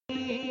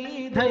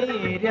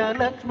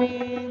धैर्यलक्ष्मी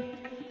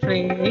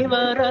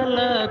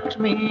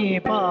श्रीवरलक्ष्मी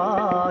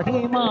पाहि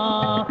मा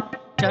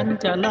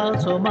चञ्चल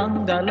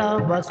सुमङ्गल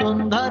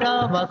वसुन्धर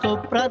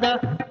वसुप्रद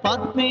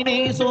पद्मिनी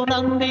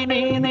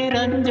सुनन्दिनी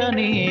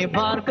निरञ्जनी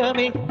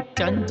भार्गवी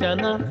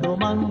चञ्चल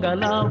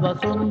सुमङ्गल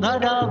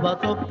वसुन्धर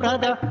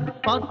वसुप्रद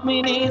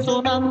पद्मिनी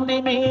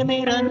सुनन्दिनी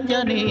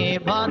निरञ्जनी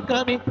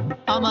भार्गवी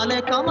अमले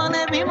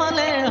कमले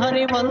विमले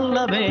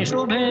हरिवल्लभे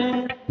शुभे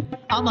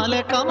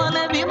अमले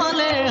कमले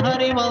विमले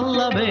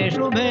हरिवल्लभे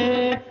शुभे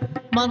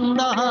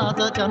मन्दहास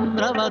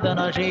चन्द्रवदन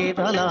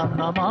शीतलां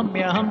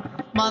नमाम्यहं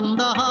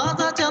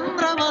मन्दहास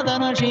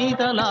चन्द्रवदन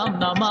शीतलां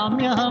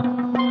नमाम्यहम्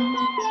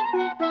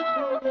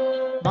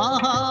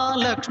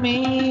महालक्ष्मी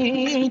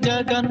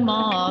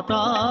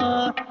जगन्माता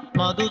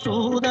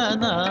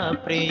मधुसूदन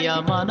प्रिय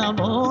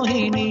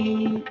मनमोहिनी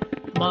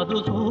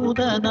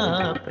मधुसूदन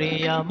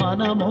प्रिय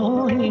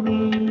मनमोहिनी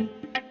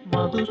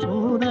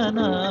मधुसूदन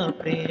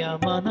प्रिय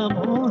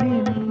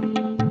मनमोहिनी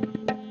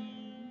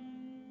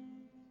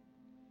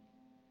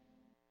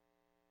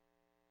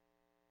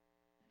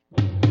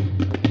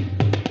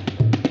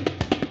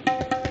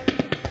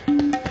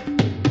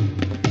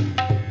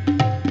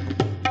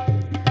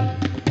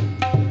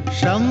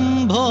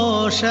शम्भो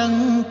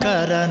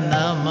शङ्कर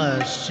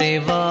नमः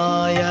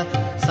शिवाय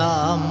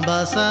साम्ब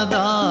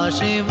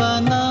सदाशिव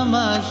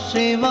नमः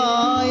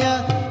शिवाय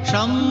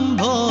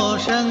शम्भो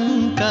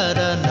शङ्कर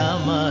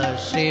नमः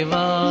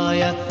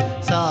शिवाय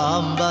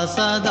साम्ब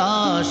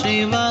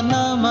सदाशिव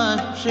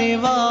नमः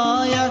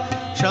शिवाय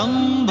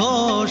शम्भो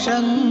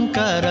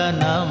शङ्कर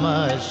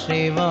नमः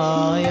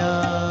शिवाय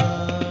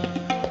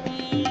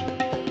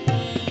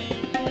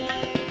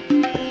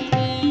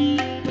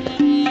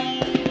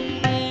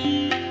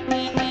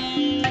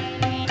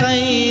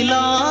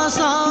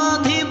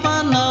कैलासाधिप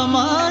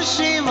नमः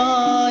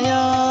शिवाय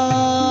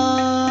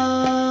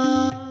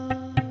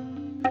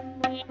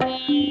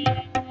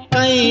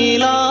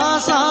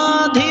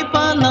कैलासाधिप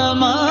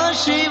नमः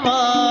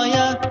शिवाय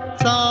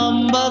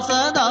साम्ब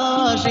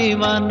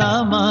सदाशिव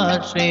नमः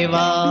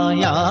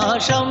शिवाय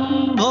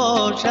शम्भो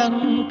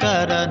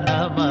शङ्कर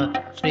नमः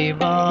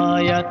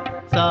शिवाय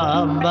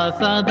साम्ब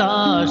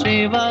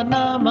सदाशिव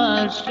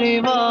नमः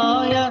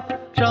शिवाय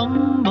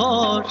शम्भो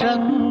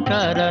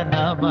शङ्कर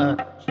नमः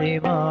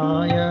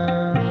शिवाय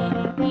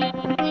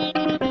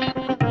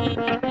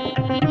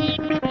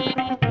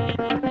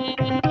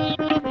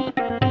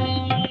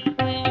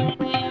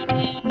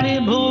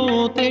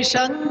विभूति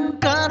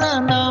शङ्कर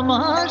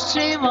नमः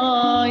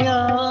शिवाय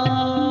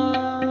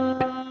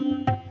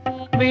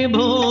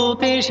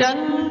विभूति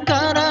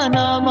शङ्कर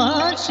नमः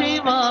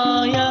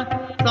शिवाय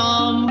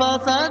साम्ब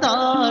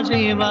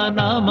सदाशिव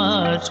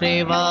नमः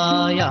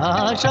शिवाय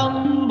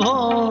शम्भो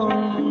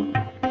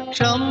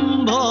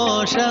शम्भो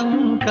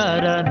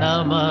शङ्कर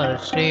नमः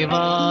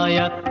शिवाय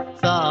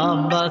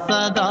साम्ब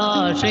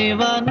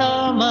सदाशिव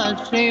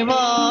नमः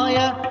शिवाय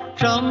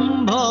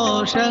शम्भो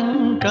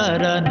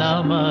शङ्कर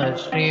नमः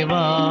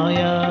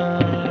शिवाय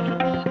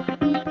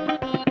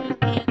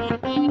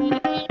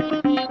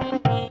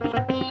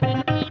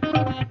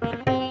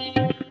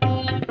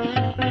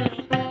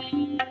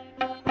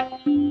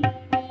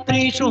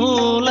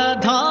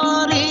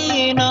त्रिशूलधारी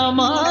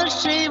नमः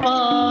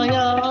शिवाय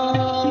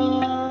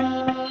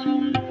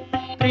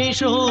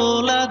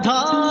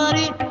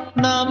त्रिशूलधारी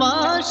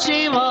नमः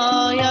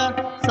शिवाय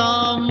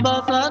साम्ब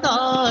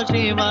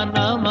सदाशिव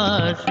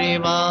नमः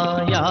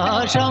शिवाय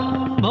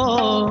शम्भो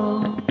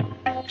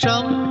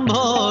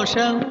शम्भो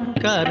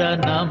शङ्कर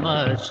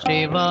नमः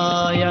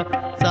शिवाय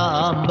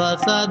साम्ब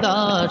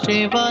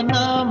सदाशिव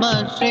नमः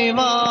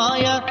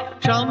शिवाय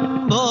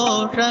शम्भो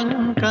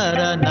शङ्कर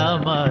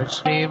नमः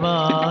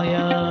शिवाय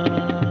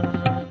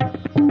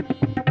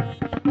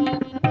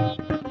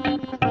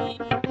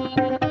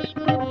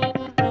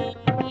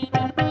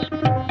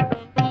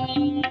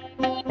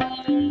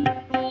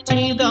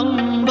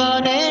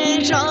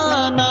चिदम्बरेश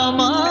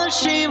नमः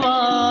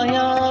शिवाय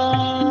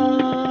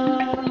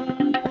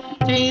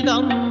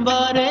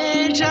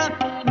चिदम्बरेश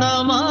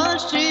नमः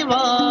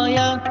शिवाय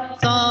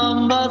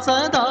साम्ब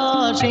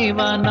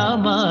सदाशिव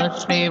नमः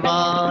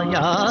शिवाय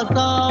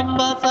साम्ब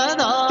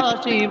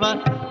सदाशिव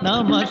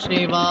नमः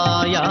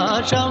शिवाय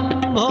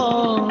शम्भो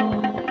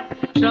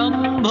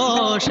शम्भो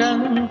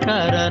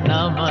शङ्कर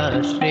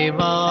नमः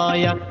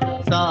शिवाय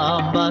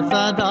साम्ब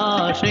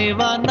सदाशिव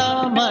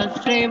नमः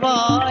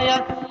शिवाय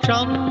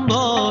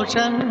शम्भो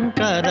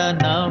शङ्कर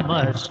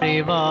नमः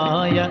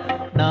शिवाय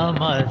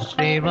नमः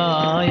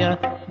शिवाय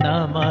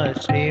नमः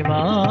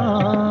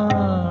शिवाय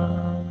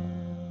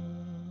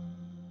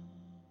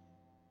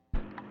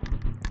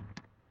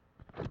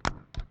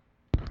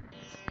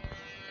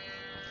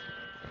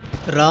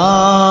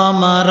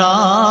राम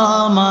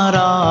राम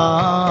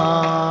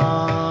राम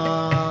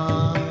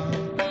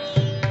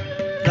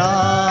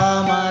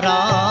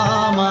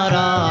राम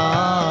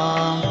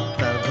राम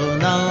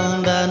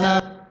रघुनन्दन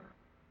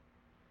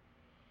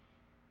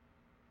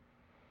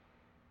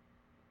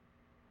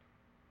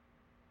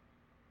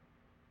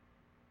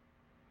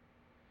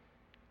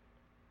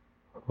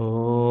ओ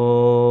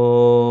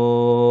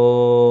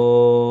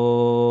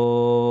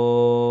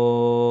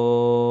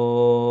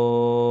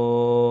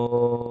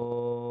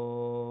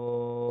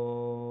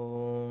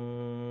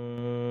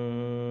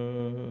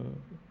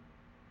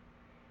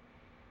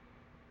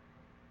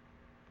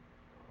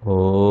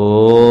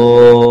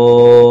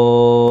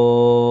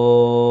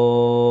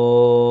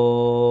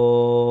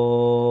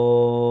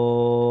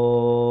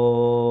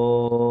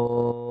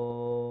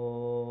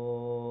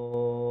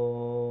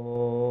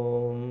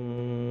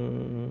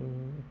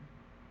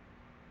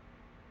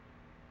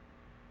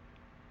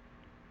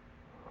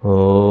ॐ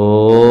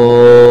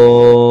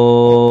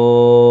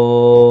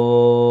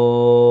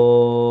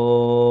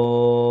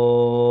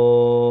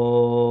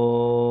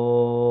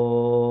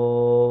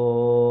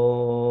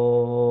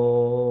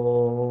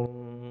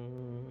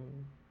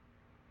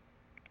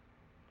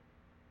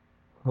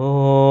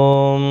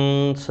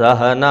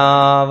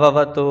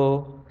सहनाववतु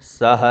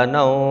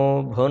सहनौ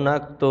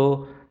भुनक्तु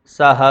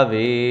सह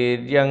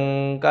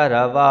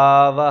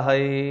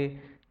वीर्यङ्करवावहै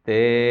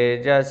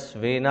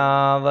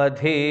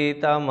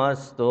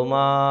तेजस्विनावधीतमस्तु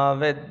मा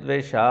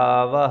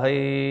विद्विषावहै।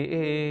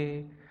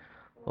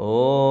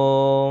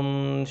 ॐ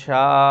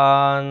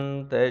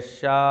शान्ति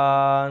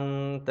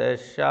शान्ति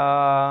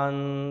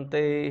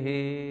शान्तिः।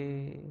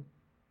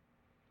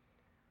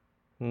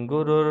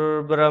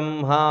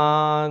 गुरुर्ब्रह्मा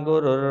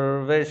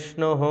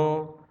गुरुर्विष्णुः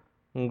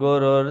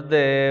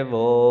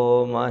गुरुर्देवो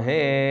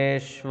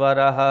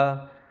महेश्वरः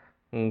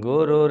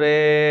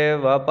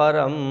गुरुरेव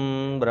परं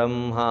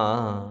ब्रह्मा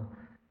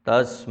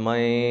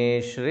तस्मै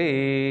श्री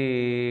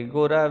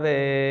गुरवे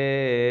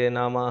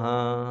नमः।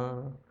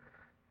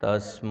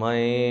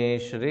 तस्मै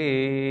श्री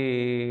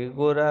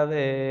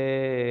गुरवे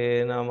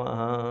नमः।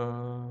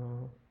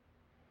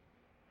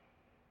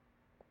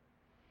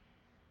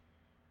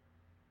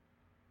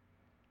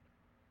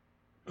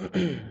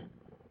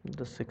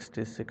 The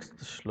 66th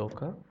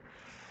shloka.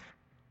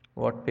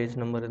 What page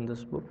number in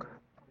this book?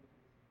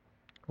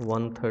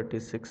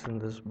 136 in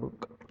this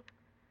book.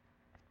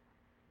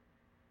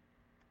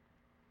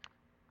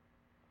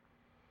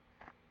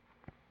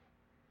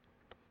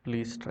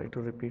 Please try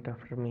to repeat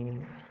after me.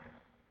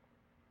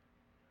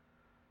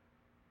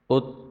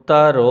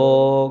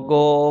 Uttaro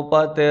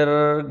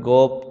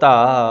gopatirgopta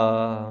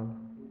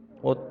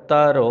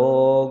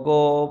Uttaro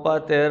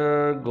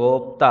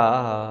gopatirgopta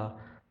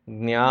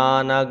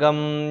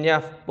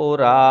Jnanagamyah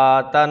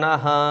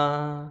puratanaha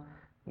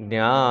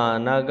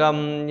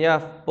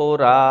Jnanagamyah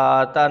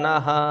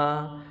puratanaha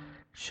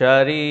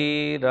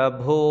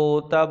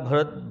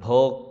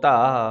Sharirabhutabhritbhokta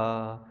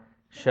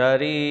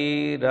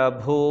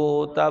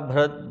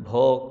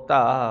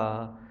Sharirabhutabhritbhokta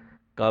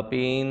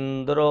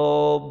कपीन्द्रो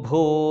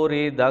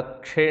भूरि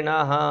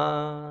दक्षिणः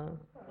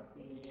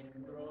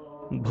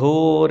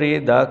भूरि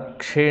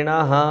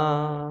दक्षिणः।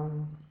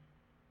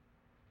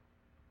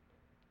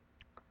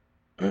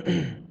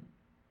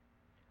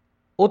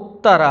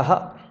 उत्तरः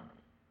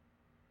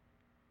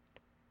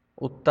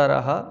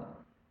उत्तरः,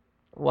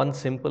 one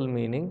simple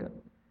meaning.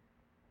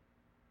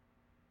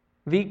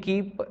 We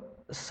keep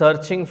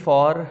searching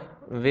for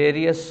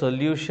various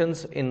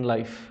solutions in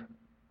life,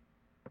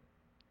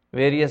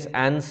 various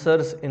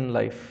answers in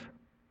life.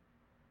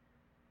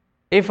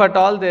 If at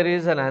all there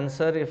is an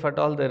answer, if at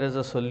all there is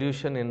a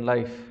solution in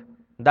life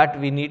that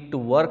we need to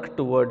work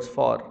towards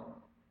for,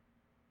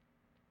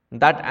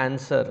 that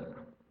answer,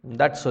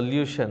 that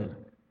solution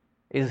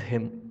is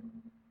Him.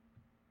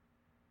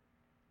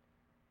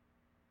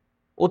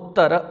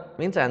 Uttara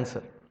means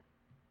answer,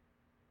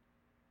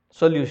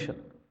 solution.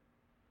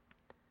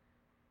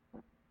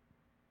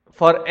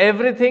 For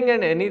everything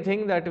and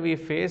anything that we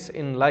face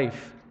in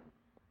life,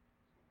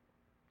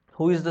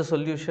 who is the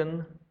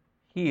solution?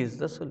 He is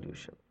the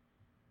solution.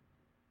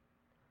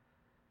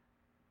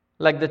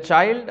 Like the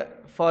child,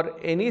 for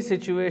any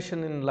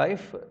situation in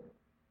life,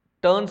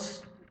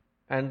 turns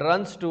and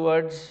runs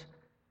towards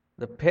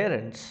the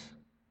parents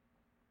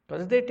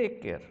because they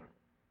take care.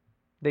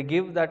 They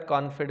give that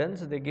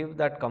confidence, they give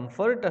that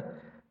comfort.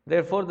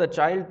 Therefore, the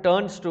child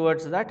turns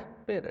towards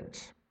that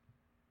parents.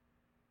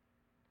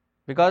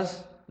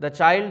 Because the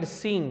child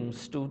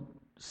seems to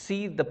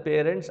see the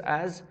parents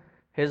as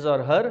his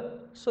or her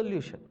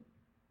solution.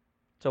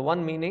 So,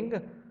 one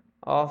meaning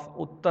of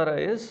Uttara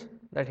is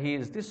that he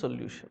is the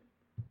solution.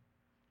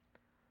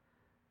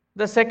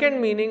 The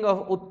second meaning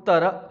of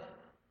Uttara,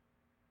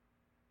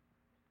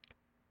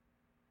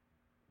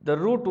 the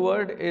root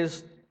word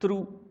is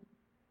through.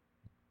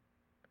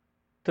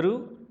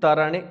 Through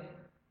tarane,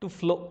 to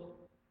flow.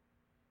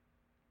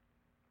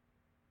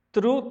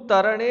 Through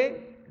tarane,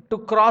 to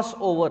cross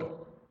over.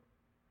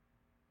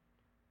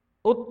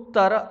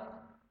 Uttara,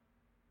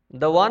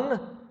 the one,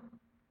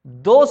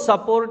 though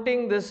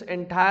supporting this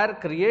entire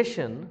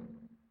creation,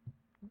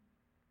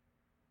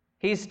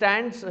 he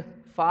stands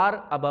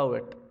far above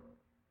it.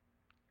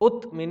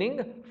 Ut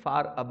meaning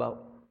far above.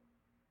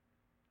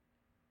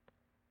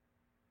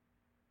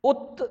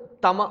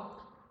 Uttama,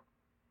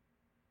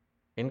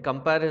 in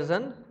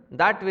comparison,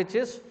 that which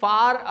is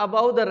far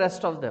above the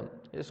rest of them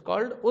is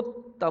called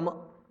Uttama.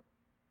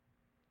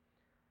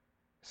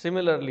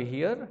 Similarly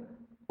here,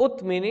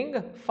 Ut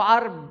meaning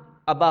far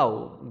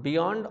above,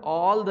 beyond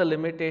all the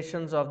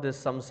limitations of this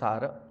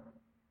samsara.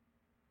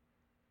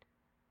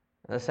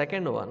 The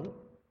second one,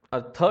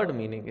 or third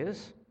meaning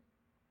is,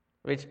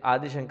 which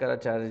Adi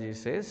Shankaracharya ji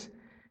says,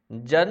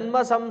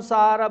 Janma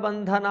samsara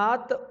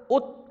bandhanat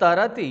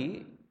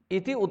uttarati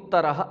iti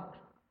uttaraha.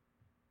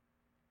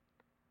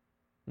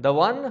 The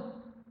one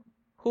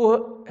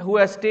who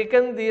has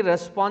taken the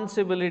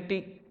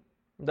responsibility,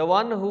 the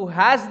one who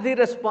has the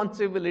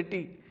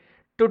responsibility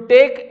to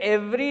take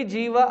every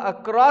jiva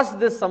across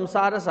this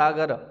samsara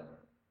sagara,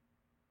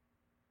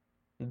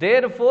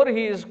 Therefore,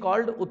 he is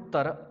called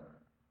Uttara.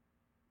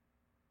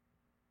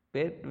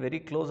 Pay very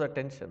close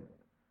attention.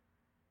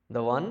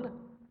 The one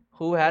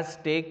who has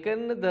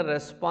taken the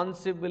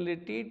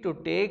responsibility to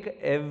take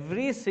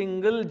every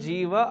single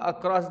jiva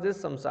across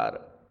this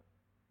samsara.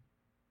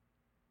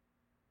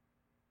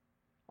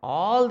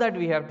 All that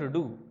we have to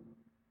do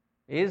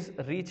is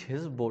reach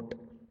his boat,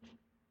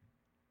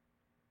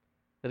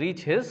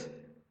 reach his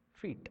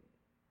feet.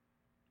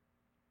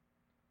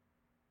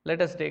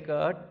 Let us take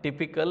a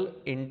typical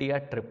India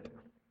trip.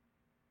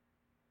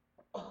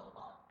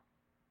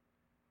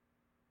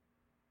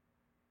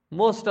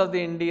 Most of the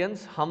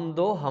Indians, hum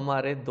do,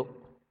 hamare do.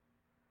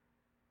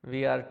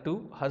 We are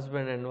two,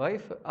 husband and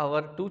wife,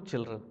 our two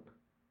children.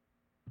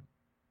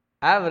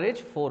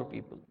 Average 4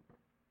 people.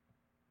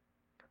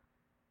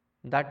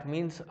 That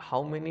means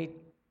how many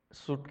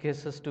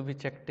suitcases to be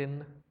checked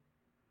in?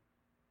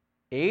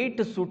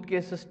 8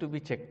 suitcases to be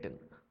checked in.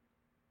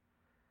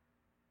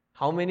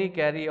 How many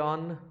carry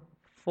on?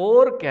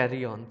 4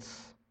 carry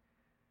ons.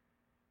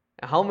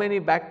 How many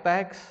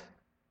backpacks?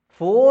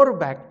 4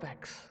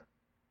 backpacks.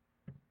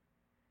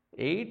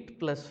 8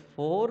 plus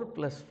 4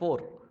 plus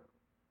 4.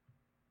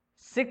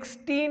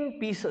 16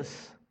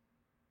 pieces.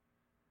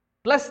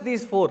 Plus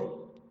these 4.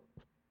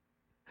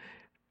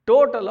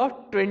 Total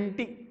of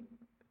 20.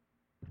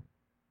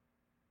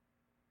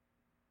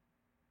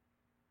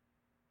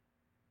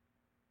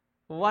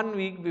 One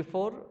week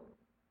before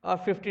or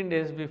 15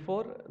 days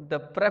before, the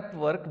prep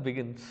work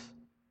begins.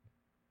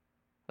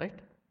 Right?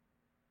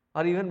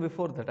 Or even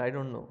before that, I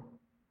don't know.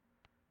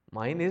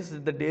 Mine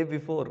is the day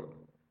before.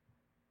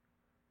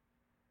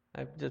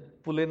 I just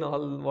pull in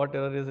all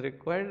whatever is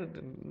required,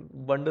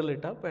 bundle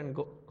it up and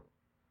go.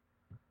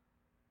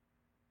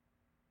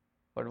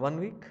 But 1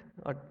 week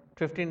or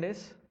 15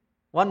 days?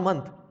 1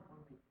 month?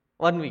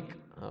 1 week.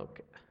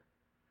 Okay.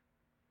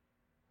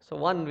 So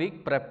 1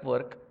 week prep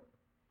work.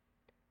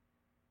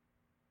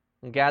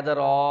 Gather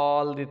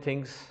all the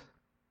things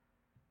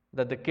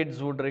that the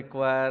kids would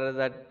require,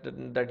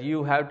 that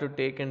you have to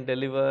take and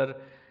deliver.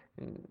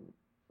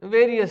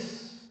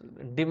 Various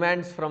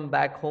demands from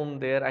back home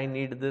there. I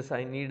need this,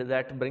 I need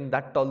that, bring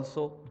that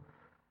also.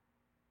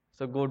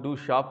 So go do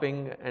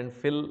shopping and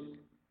fill.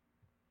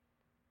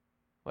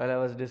 While I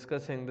was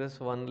discussing this,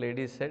 one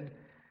lady said,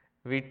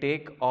 we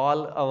take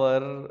all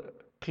our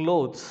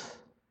clothes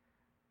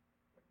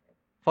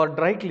for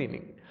dry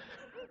cleaning.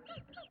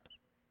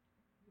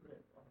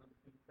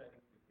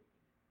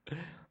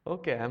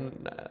 Okay,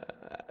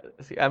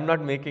 I'm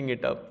not making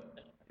it up.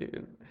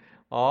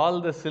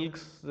 All the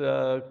silks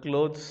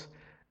clothes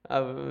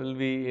will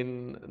be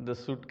in the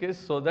suitcase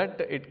so that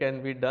it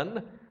can be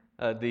done.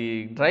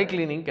 The dry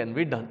cleaning can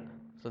be done.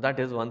 So that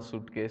is one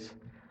suitcase.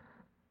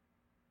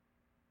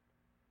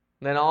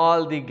 Then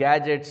all the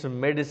gadgets,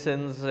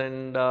 medicines,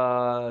 and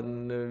the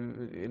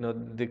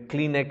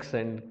Kleenex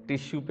and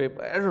tissue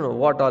paper. I don't know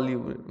what all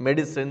you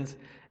medicines.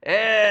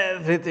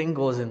 Everything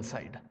goes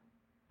inside.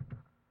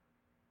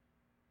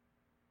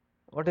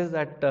 What is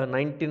that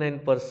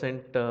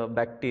 99%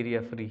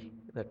 bacteria free?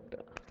 That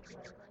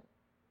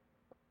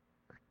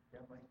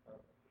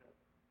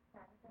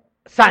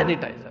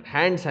sanitizer,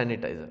 hand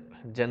sanitizer,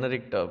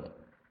 generic term.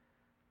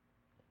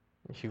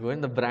 If you go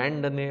in the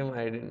brand name,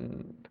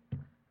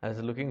 I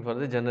was looking for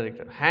the generic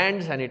term.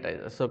 Hand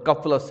sanitizer. So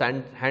couple of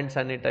hand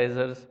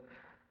sanitizers.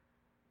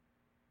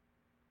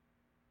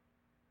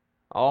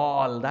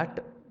 All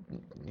that.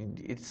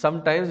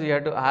 Sometimes you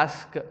have to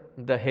ask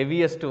the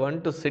heaviest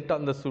one to sit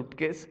on the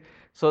suitcase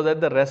so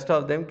that the rest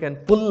of them can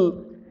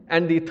pull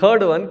and the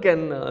third one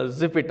can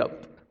zip it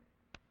up.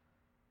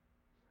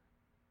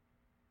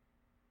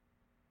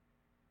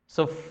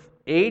 So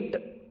 8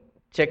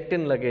 checked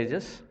in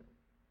luggages,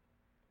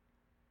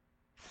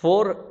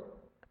 4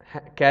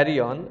 carry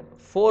on,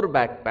 4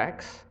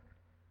 backpacks.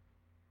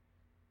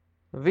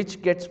 Which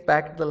gets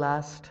packed the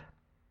last?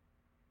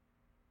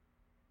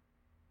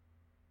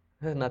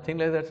 Nothing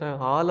like that.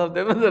 All of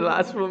them at the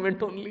last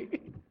moment only.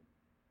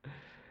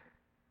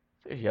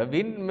 If you have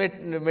been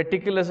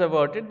meticulous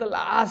about it, the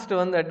last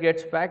one that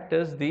gets packed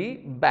is the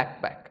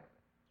backpack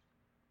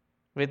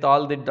with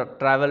all the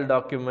travel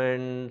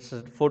documents,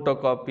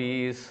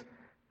 photocopies,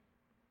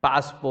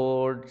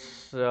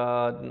 passports,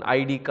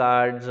 ID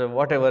cards,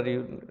 whatever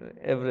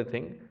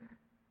everything.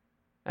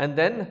 And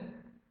then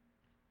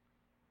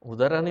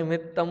udara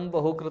nimittam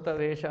bahukrita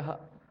veshaha.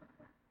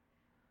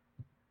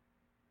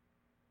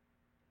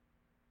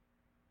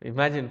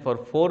 Imagine for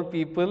 4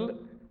 people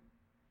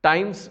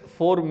times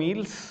 4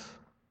 meals.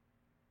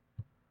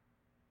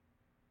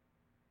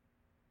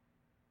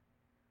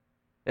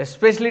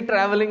 Especially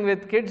traveling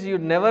with kids, you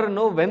never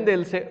know when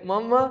they'll say,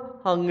 Mama,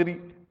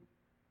 hungry.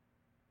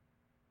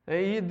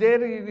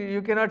 There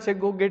you cannot say,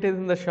 go get it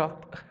in the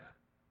shop.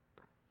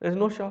 There's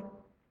no shop.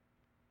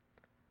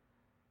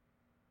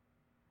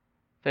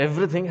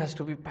 Everything has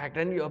to be packed,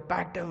 and you have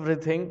packed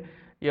everything.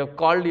 You have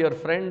called your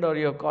friend or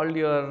you have called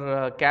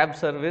your cab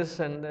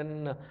service, and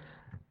then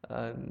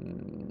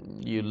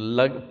you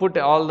put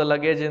all the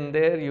luggage in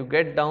there. You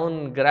get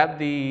down, grab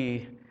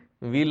the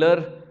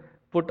wheeler,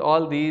 put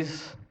all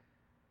these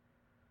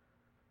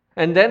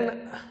And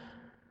then,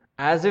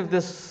 as if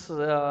this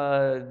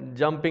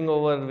jumping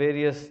over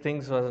various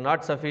things was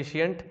not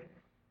sufficient,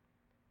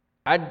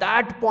 at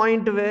that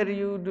point where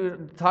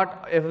you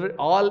thought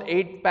all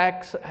 8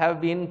 packs have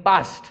been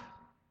passed,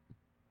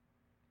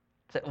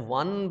 so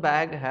one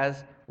bag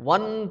has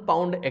 1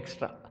 pound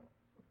extra.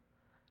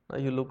 Now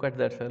you look at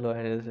that fellow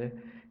and you say,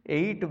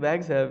 8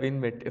 bags have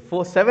been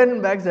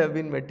 7 bags have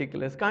been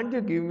meticulous. Can't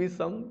you give me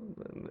some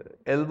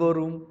elbow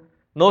room?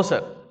 No,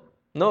 sir.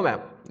 No,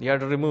 ma'am. You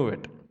have to remove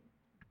it.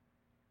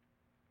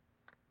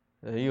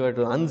 You have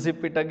to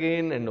unzip it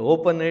again and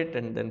open it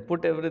and then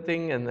put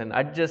everything and then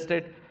adjust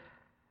it.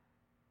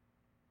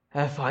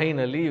 And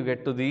finally, you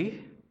get to the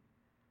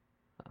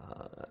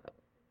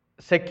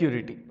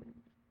security.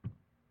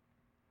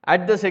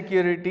 At the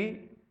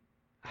security,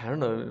 I don't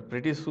know,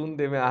 pretty soon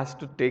they may ask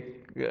to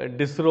take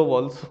disrobe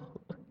also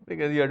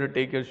because you have to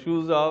take your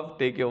shoes off,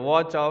 take your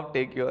watch off,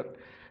 take your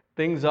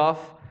things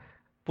off,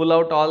 pull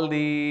out all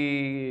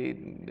the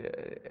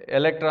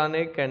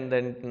electronic and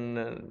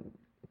then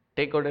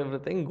take out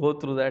everything, go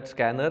through that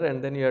scanner,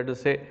 and then you have to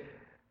say,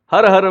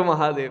 Har Har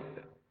Mahadev.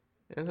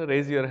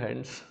 Raise your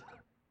hands.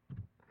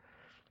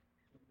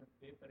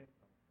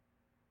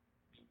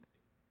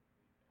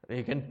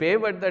 You can pay,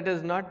 but that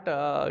is not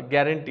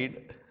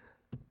guaranteed.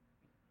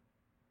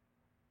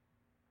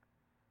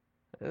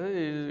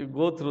 You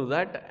go through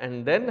that,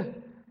 and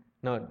then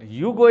now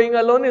you going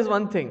alone is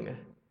one thing.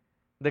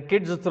 The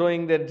kids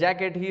throwing their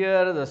jacket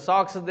here, the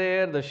socks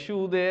there, the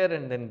shoe there,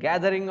 and then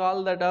gathering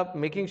all that up,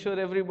 making sure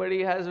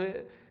everybody has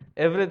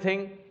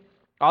everything.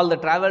 All the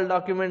travel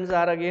documents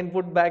are again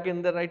put back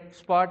in the right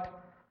spot.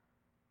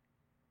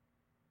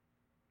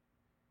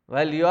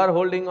 While you are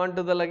holding on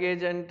to the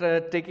luggage and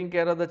taking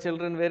care of the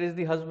children, where is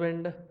the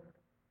husband?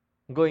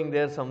 Going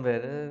there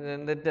somewhere,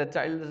 and the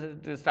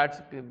child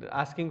starts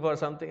asking for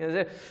something. And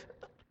say,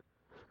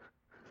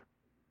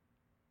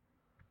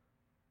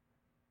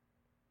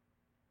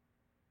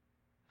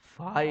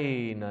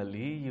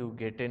 finally, you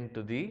get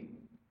into the,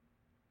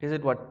 is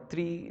it what,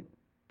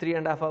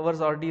 3.5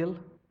 hours ordeal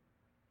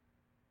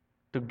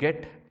to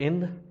get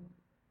in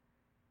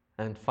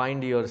and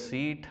find your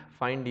seat,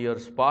 find your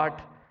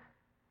spot,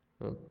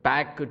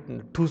 pack to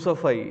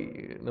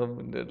safai,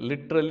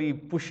 literally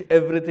push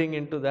everything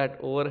into that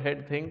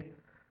overhead thing,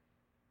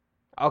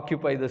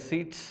 occupy the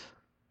seats,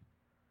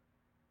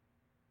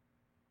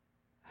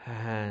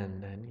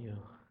 and then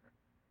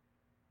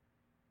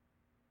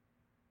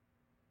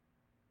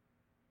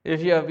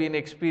if you have been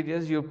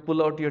experienced, you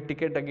pull out your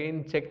ticket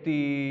again, check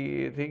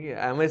the thing,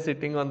 am I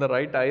sitting on the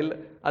right aisle?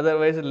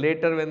 Otherwise,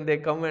 later when they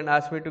come and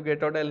ask me to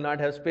get out, I'll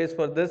not have space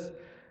for this.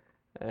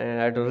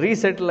 And I have to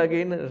resettle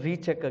again,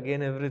 recheck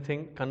again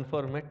everything,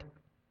 confirm it,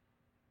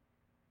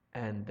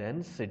 and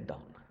then sit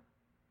down.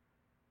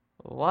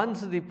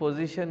 Once the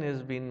position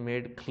has been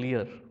made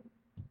clear,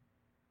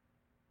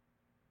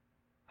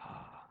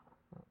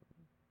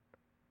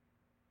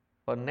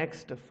 for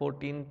next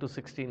 14 to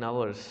 16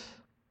 hours,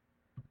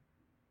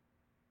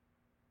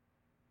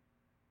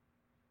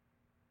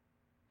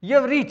 you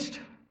have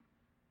reached.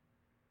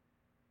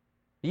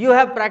 You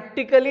have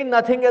practically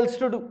nothing else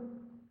to do.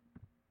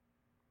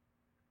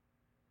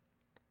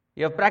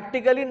 You have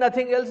practically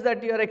nothing else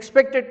that you are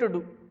expected to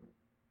do.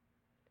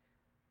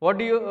 What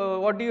do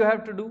you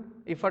have to do,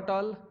 if at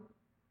all?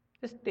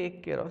 Just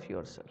take care of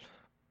yourself.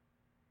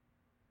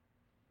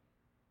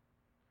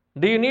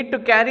 Do you need to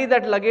carry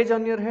that luggage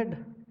on your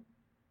head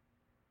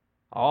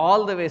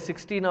all the way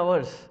 16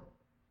 hours?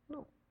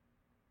 No.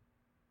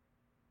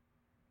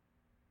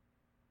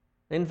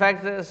 In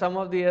fact, some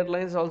of the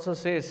airlines also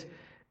says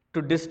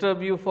to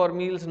disturb you for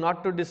meals,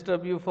 not to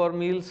disturb you for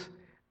meals.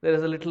 There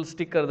is a little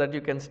sticker that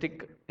you can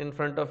stick in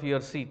front of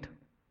your seat.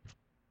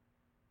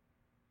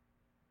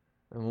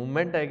 The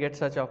moment I get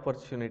such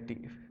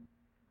opportunity,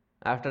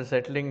 after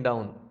settling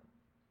down,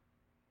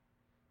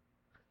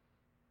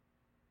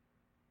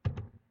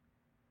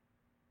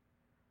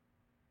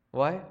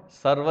 why?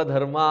 Sarva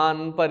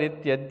dharman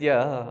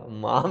parityajya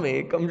mam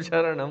ekam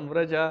sharanam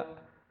vraja.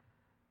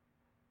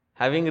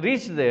 Having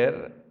reached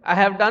there, I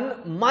have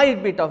done my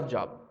bit of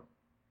job.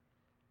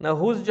 Now,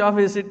 whose job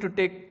is it to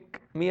take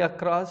me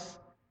across?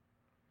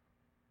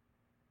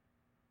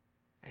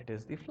 It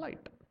is the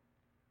flight.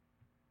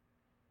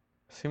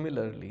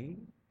 Similarly,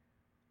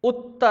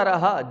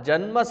 uttaraha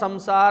janma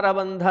samsara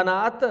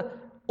bandhanat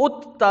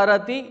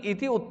uttarati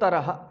iti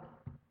uttaraha.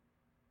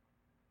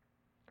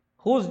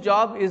 Whose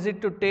job is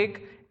it to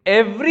take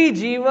every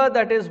jiva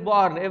that is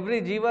born,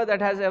 every jiva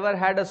that has ever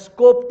had a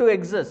scope to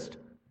exist?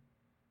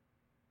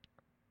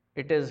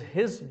 It is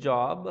his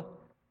job.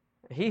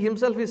 He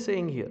himself is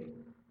saying here,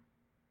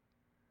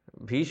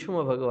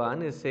 Bhishma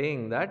Bhagavan is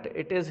saying that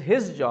it is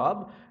his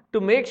job to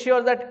make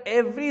sure that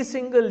every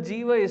single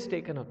jiva is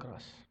taken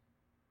across.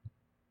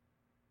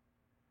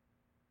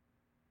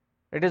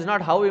 It is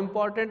not how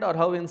important or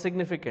how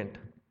insignificant,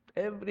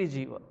 every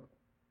jiva.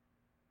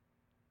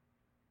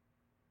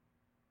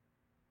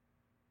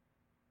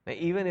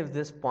 Even if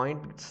this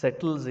point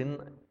settles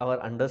in our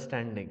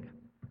understanding,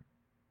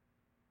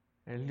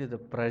 the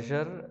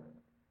pressure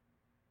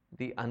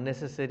the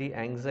unnecessary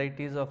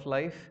anxieties of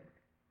life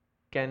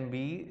can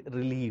be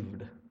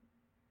relieved.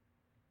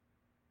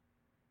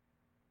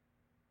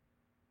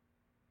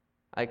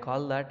 I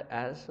call that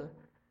as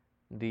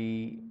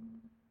the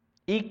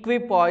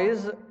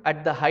equipoise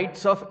at the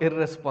heights of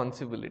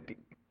irresponsibility.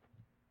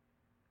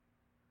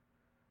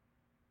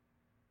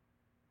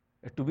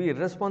 To be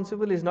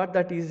irresponsible is not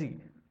that easy.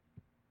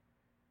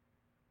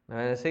 When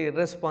I say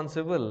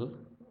irresponsible,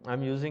 I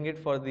am using it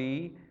for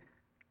the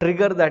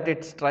trigger that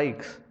it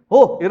strikes.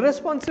 Oh,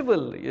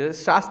 irresponsible.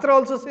 Yes, Shastra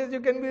also says you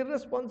can be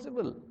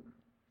irresponsible.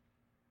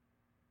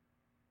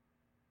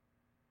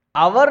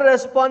 Our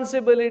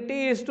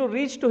responsibility is to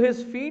reach to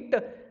his feet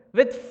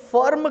with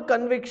firm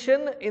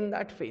conviction in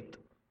that faith.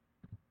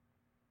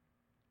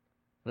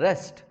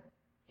 Rest,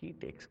 he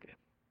takes care.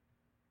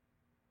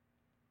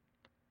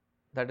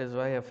 That is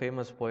why a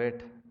famous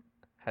poet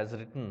has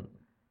written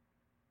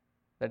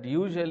that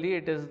usually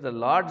it is the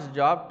Lord's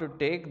job to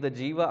take the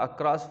jiva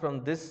across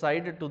from this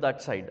side to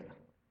that side.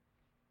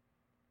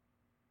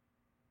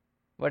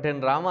 But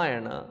in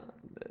Ramayana,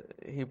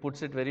 he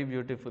puts it very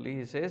beautifully.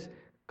 He says,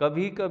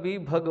 कभी कभी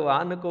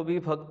भगवान को भी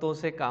भक्तों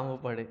से काम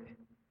पड़े,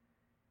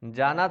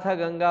 जाना था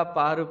गंगा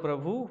पार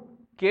प्रभु,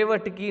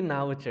 केवट की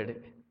नाव चढ़े.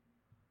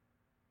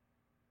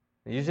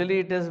 Usually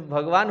it is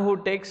Bhagwan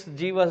who takes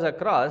jivas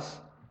across,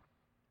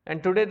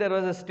 and today there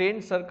was a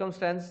strange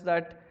circumstance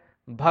that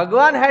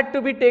Bhagwan had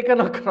to be taken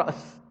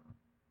across.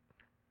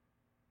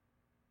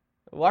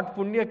 What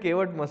punya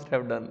Kevat must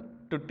have done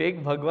to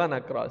take Bhagwan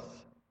across?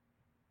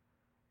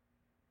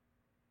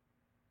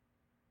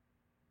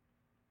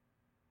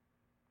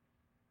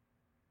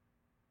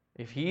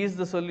 If he is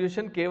the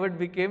solution, Kevat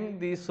became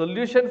the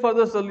solution for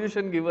the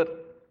solution giver.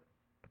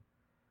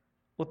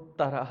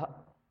 Uttaraha.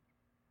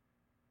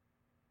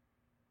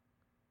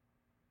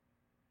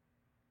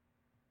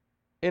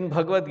 In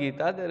Bhagavad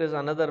Gita, there is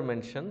another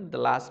mention, the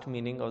last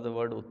meaning of the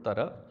word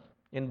Uttara.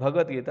 In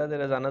Bhagavad Gita,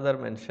 there is another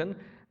mention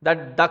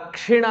that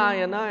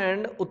Dakshinayana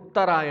and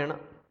Uttarayana.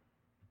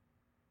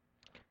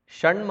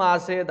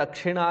 Shanmase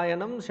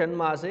Dakshinayanam,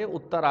 Shanmase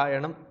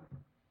Uttarayanam.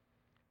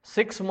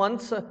 6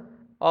 months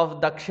of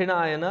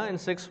Dakshinayana and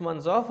 6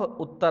 months of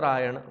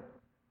Uttarayana.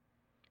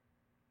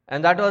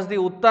 And that was the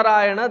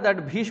Uttarayana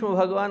that Bhishma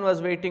Bhagavan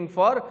was waiting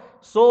for,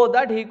 so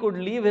that he could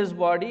leave his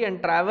body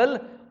and travel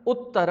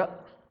Uttara.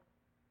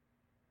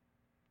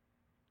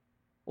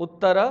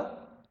 Uttara,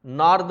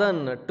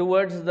 northern,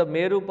 towards the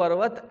Meru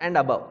Parvat and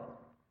above.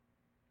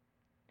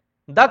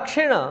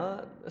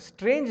 Dakshina,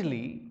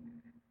 strangely,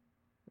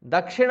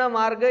 Dakshina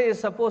Marga is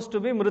supposed to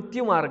be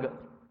Mrityu Marga.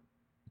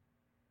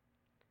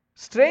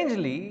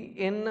 Strangely,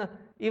 in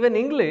even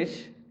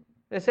English,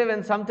 they say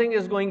when something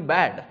is going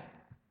bad,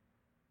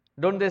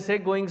 don't they say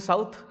going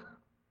south?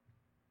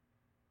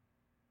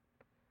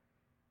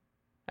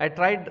 I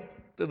tried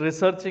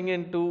researching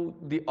into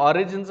the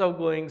origins of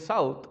going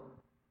south,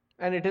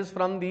 and it is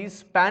from the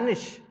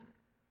Spanish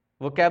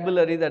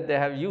vocabulary that they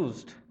have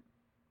used.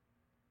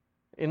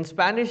 In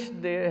Spanish,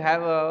 they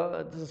have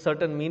a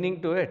certain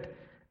meaning to it,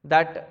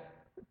 that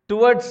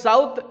towards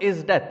south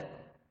is death.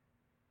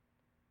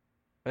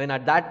 When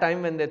at that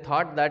time, when they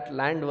thought that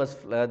land was,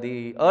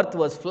 the earth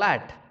was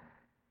flat,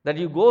 that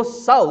you go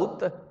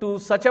south to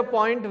such a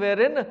point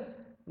wherein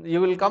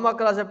you will come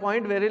across a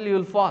point wherein you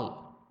will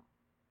fall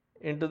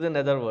into the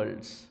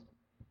netherworlds.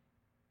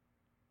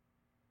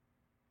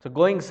 So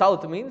going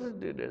south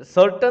means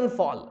certain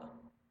fall,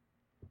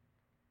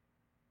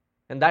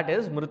 and that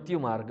is Mrityu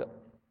Marga.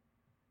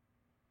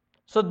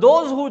 So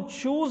those who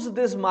choose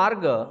this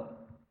Marga,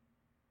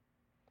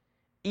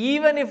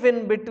 even if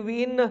in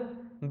between,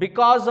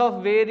 because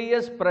of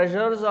various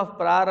pressures of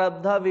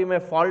Prarabdha, we may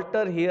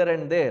falter here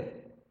and there,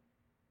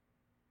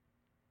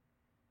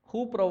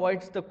 who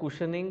provides the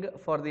cushioning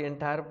for the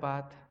entire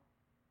path?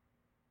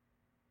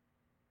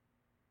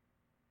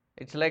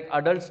 It's like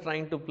adults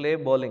trying to play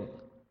bowling.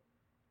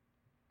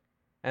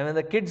 And when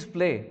the kids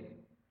play,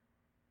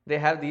 they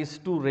have these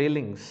 2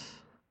 railings,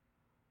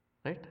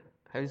 right?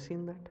 Have you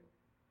seen that?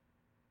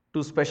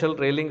 2 special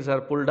railings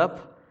are pulled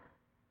up,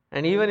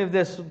 and even if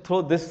they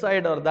throw this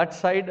side or that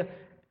side,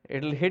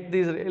 it will hit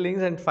these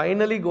railings and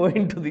finally go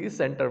into the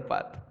center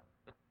path.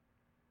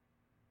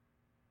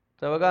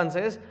 So Bhagavan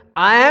says,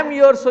 I am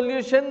your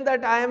solution,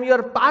 that I am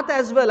your path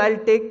as well, I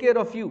will take care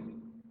of you.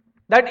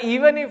 That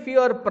even if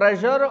your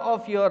pressure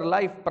of your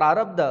life,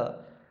 Prarabdha,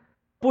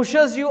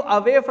 pushes you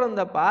away from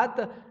the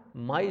path,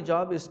 my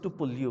job is to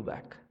pull you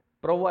back,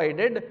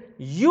 provided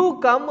you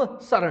come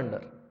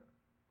surrender.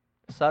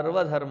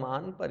 Sarva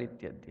dharman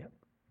parityajya.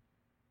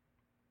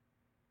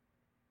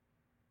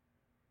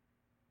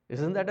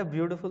 Isn't that a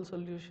beautiful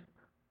solution?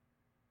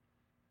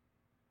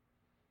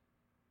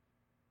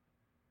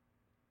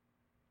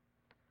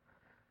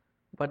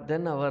 But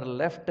then our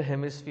left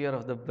hemisphere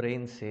of the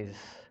brain says,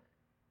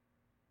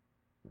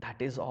 that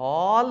is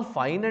all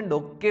fine and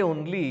okay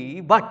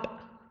only, but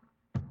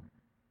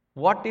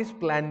what is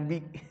plan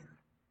B?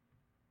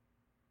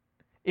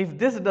 If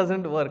this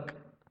doesn't work,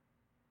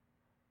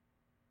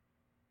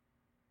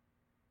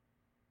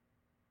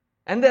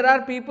 And there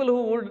are people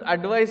who would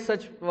advise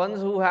such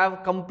ones who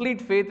have complete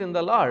faith in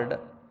the Lord.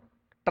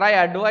 Try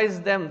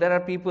advise them. There are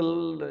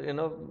people,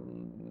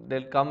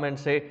 they'll come and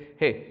say,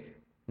 hey,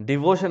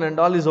 devotion and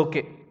all is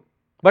okay.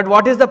 But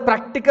what is the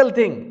practical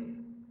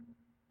thing?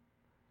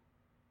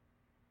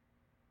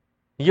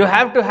 You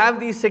have to have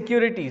these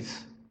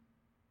securities.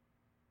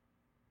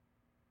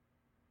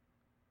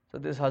 So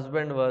this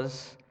husband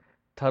was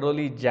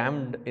thoroughly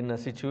jammed in a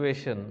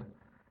situation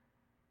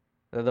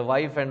that the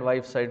wife and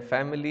wife side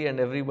family and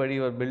everybody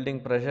were building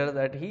pressure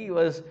that he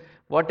was,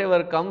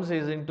 whatever comes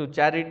is into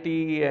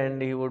charity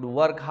and he would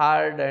work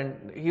hard,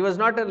 and he was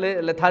not a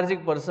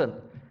lethargic person.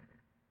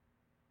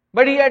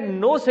 But he had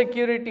no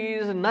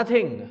securities,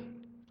 nothing.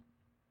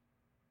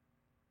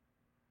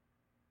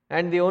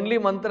 And the only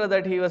mantra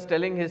that he was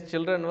telling his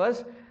children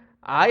was,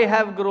 I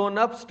have grown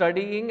up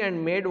studying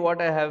and made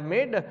what I have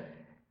made.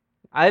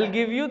 I'll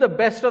give you the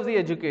best of the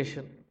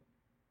education.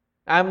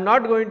 I am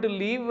not going to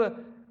leave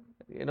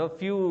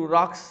few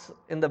rocks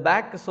in the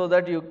back so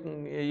that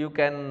you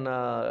can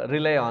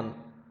rely on.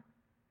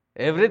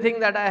 Everything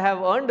that I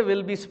have earned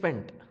will be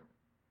spent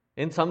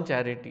in some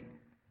charity.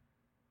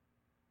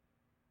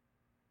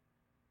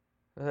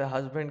 The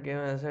husband came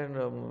and said,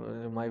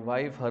 my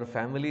wife, her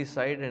family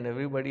side and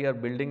everybody are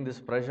building this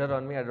pressure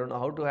on me. I don't know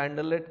how to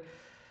handle it.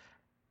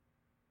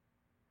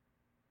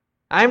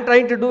 I am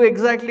trying to do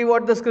exactly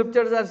what the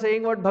scriptures are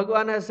saying, what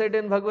Bhagavan has said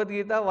in Bhagavad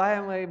Gita. Why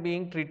am I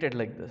being treated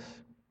like this?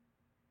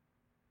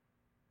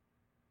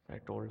 I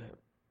told him,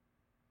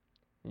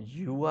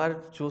 you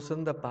are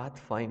chosen the path,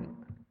 fine.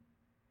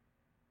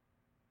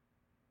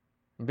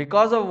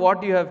 Because of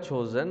what you have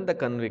chosen, the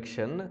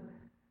conviction,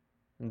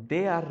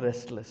 they are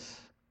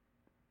restless.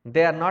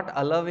 They are not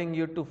allowing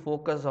you to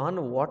focus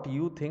on what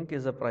you think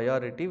is a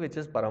priority, which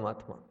is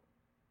Paramatma.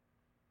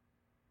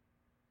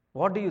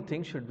 What do you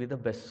think should be the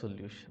best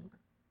solution?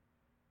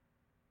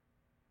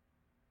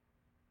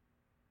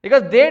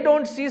 Because they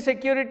don't see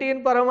security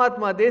in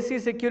Paramatma, they see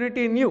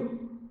security in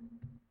you.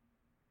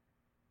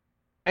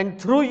 And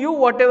through you,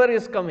 whatever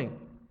is coming.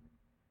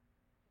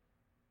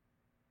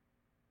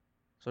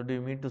 So do you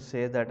mean to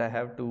say that I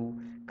have to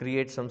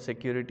create some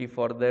security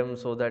for them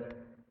so that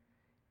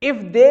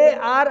if they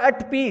are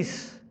at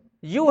peace,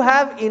 you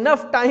have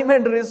enough time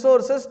and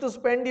resources to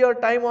spend your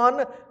time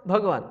on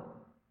Bhagavan?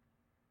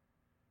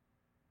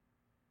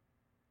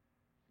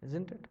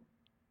 Isn't it?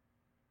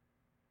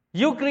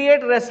 You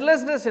create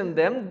restlessness in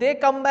them, they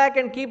come back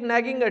and keep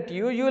nagging at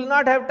you, you will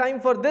not have time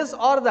for this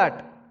or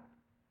that.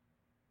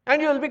 And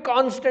you will be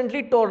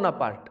constantly torn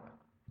apart.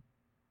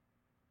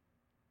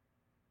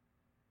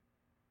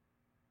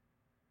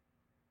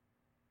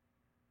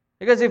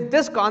 Because if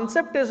this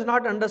concept is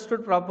not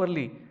understood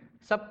properly,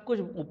 सब कुछ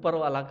ऊपर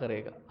वाला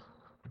करेगा.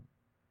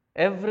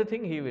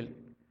 Everything he will.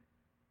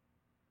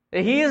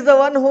 He is the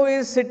one who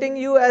is sitting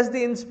you as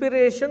the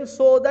inspiration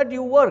so that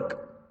you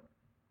work.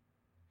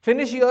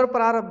 Finish your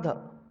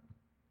prarabdha.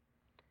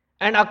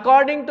 And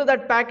according to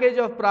that package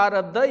of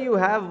prarabdha, you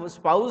have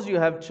spouse, you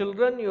have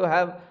children, you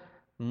have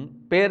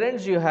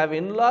parents, you have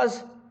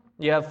in-laws,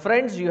 you have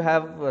friends, you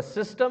have a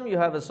system, you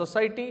have a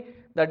society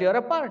that you are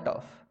a part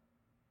of.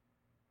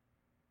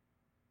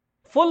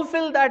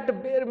 Fulfill that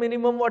bare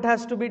minimum what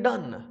has to be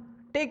done.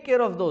 Take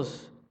care of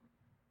those.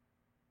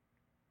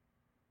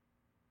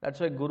 That's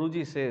why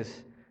Guruji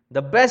says,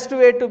 the best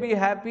way to be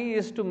happy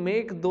is to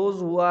make those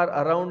who are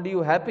around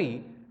you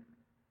happy,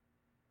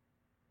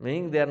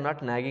 meaning they are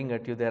not nagging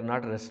at you, they are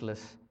not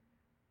restless.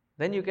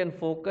 Then you can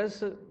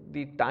focus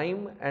the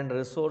time and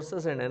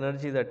resources and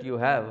energy that you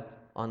have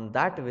on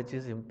that which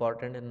is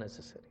important and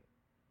necessary.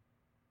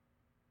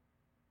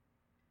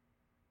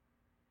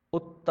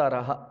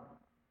 Uttaraha,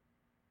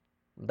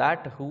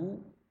 that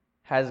who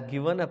has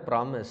given a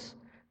promise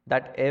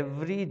that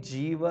every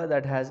jiva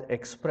that has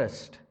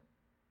expressed,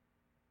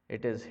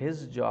 it is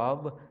his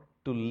job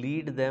to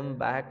lead them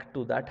back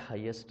to that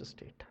highest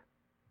state.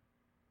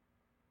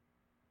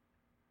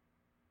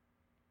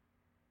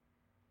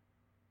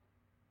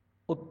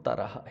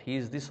 Uttaraha, he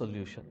is the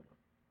solution.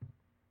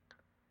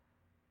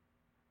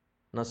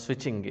 Now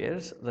switching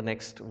gears, the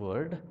next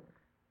word,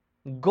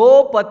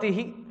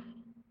 Gopatihi.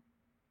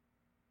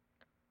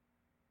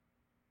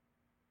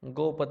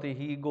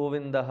 Gopatihi,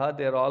 Govindaha,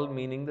 they are all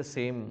meaning the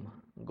same,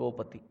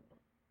 Gopati.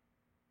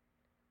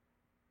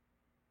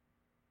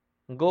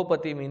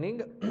 Gopati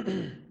meaning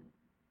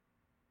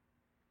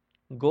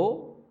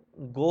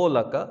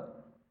Golaka,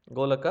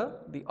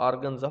 the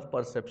organs of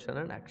perception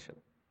and action.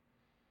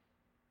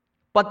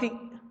 Pati,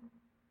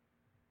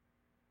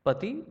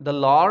 the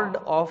lord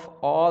of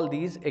all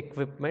these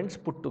equipments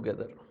put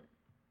together.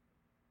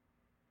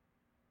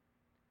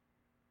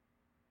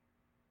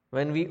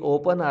 When we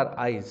open our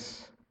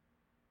eyes,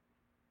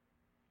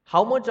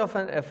 how much of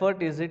an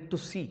effort is it to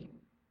see?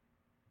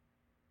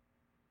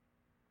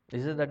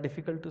 Is it that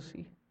difficult to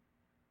see?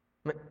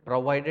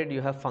 Provided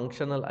you have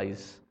functional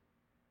eyes.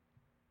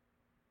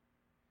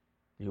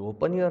 You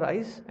open your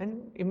eyes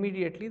and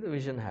immediately the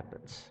vision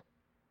happens.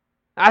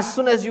 As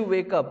soon as you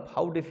wake up,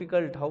 how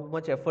difficult, how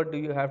much effort do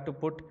you have to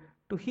put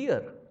to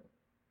hear?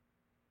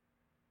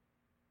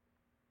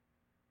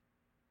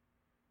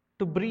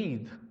 to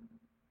breathe,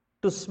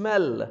 to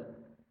smell,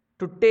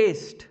 to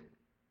taste,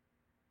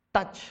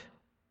 touch.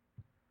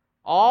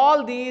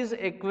 All these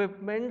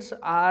equipments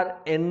are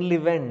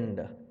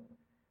enlivened,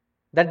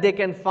 that they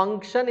can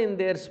function in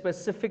their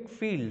specific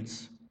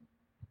fields.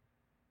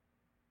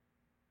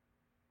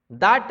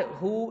 That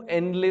who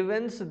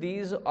enlivens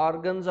these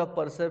organs of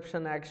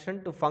perception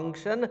action to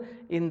function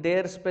in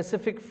their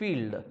specific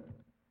field,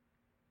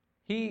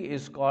 he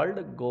is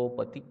called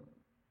Gopati,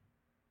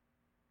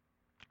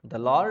 the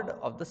Lord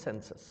of the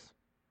senses.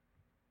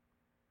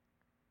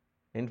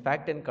 In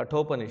fact, in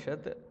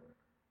Kathopanishad,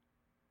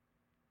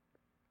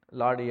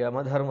 Lord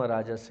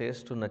Yamadharmaraja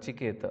says to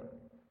Nachiketa,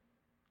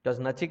 because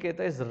Nachiketa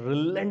is a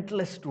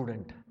relentless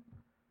student.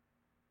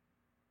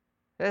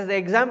 Yes, the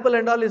example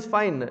and all is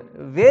fine.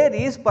 Where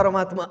is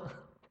Paramatma?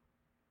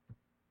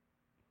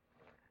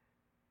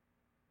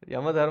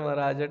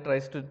 Yamadharmaraja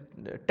tries to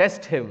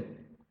test him.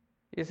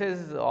 He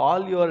says,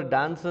 all your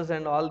dances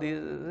and all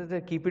these,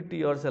 keep it to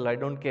yourself, I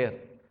don't care.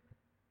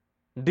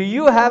 Do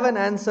you have an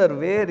answer?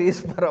 Where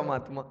is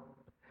Paramatma?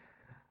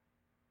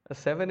 A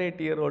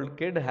 7-8-year-old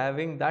kid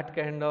having that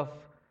kind of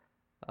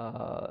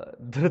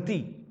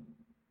dhriti,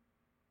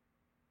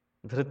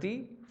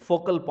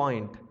 focal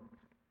point,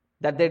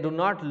 that they do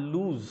not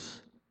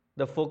lose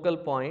the focal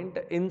point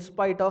in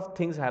spite of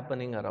things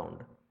happening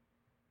around.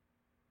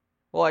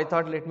 Oh, I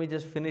thought let me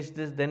just finish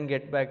this, then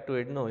get back to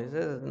it. No, he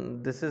says,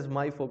 this is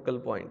my focal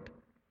point.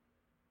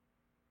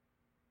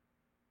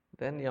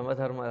 Then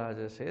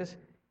Yamadharmaraja says,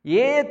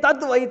 Ye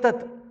tat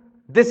vaitat.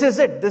 This is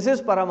it. This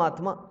is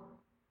Paramatma.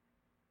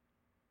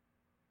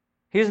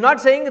 He is not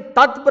saying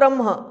Tat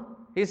Brahma.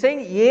 He is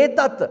saying Ye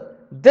tat.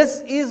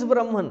 This is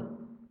Brahman.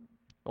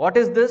 What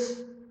is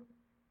this?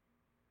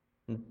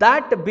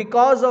 That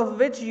because of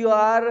which you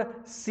are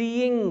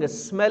seeing,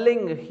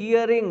 smelling,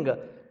 hearing,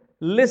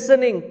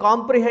 listening,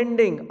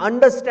 comprehending,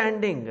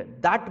 understanding,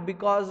 that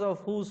because of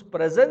whose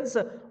presence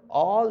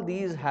all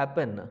these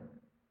happen.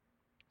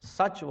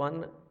 Such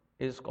one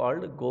is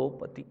called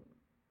Gopati.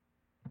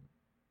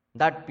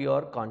 That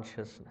pure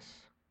consciousness.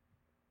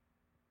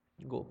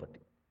 Gopati.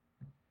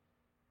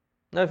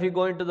 Now, if you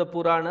go into the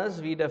Puranas,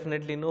 we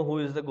definitely know who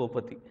is the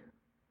Gopati.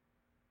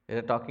 We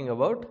are talking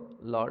about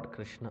Lord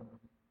Krishna.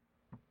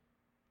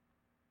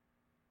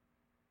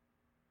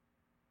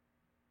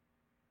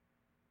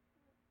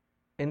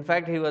 In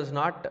fact, he was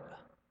not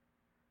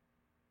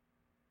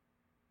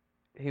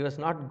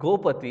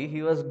Gopati,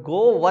 he was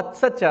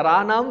Go-Vatsa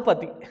Charanam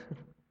Pati.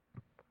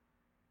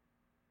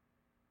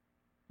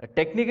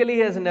 Technically, he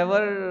has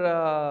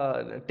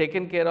never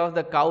taken care of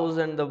the cows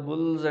and the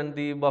bulls and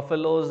the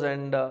buffaloes,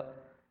 and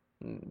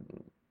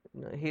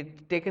he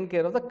taken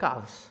care of the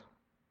calves.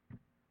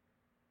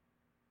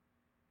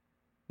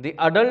 The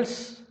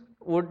adults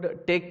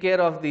would take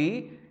care of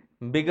the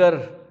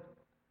bigger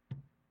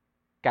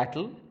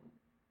cattle,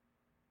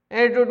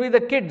 and it would be the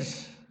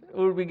kids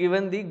who would be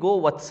given the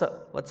Go-Vatsa.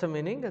 Vatsa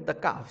meaning the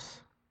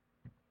calves.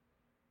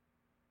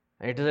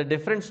 It is a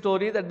different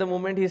story that the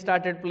moment he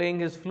started playing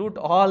his flute,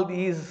 all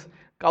these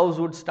cows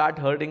would start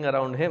herding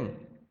around him.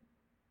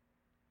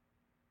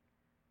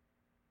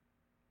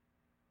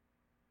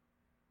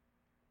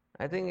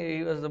 I think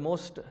he was the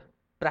most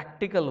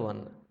practical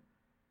one.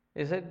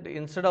 He said,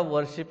 instead of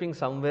worshipping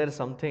somewhere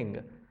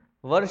something,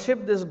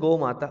 worship this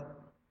Gomata.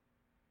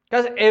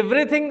 Because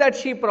everything that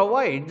she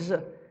provides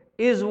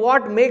is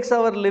what makes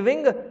our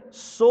living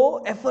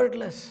so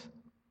effortless.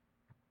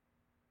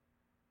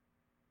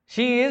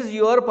 She is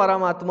your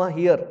Paramatma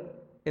here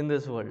in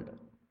this world.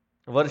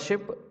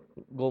 Worship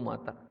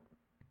Gomata.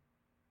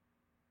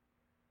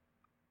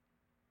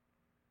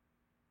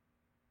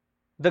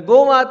 The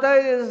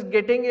Gomata is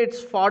getting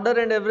its fodder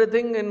and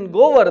everything in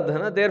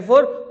Govardhana,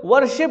 therefore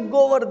worship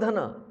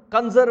Govardhana,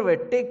 conserve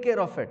it, take care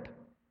of it.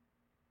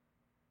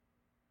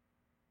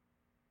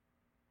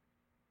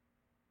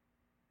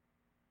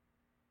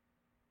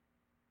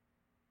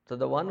 So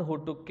the one who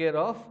took care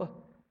of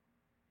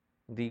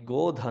the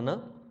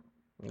Godhana,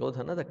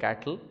 the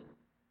cattle,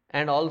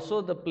 and also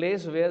the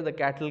place where the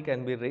cattle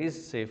can be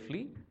raised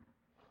safely,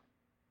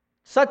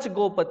 such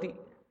Gopati,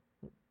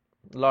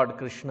 Lord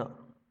Krishna,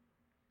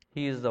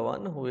 he is the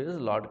one who is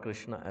Lord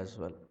Krishna as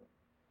well.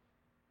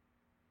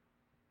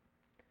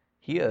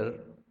 Here,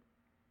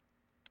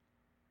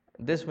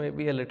 this may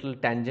be a little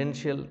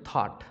tangential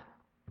thought,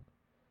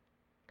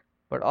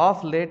 but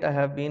of late I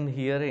have been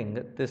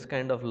hearing this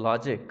kind of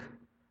logic,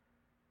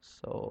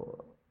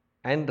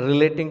 and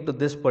relating to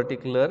this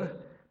particular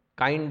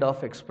kind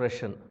of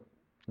expression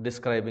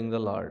describing the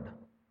Lord.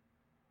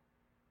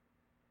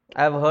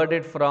 I have heard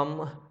it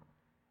from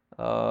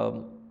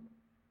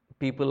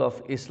people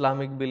of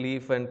Islamic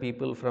belief and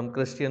people from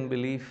Christian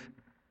belief,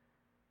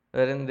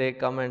 wherein they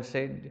come and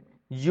say,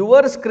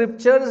 your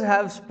scriptures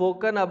have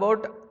spoken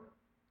about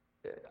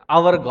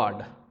our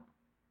God.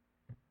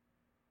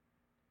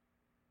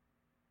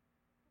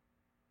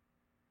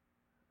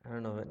 I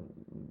don't know when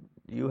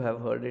you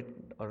have heard it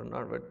or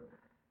not, but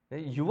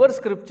your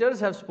scriptures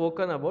have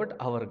spoken about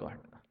our God.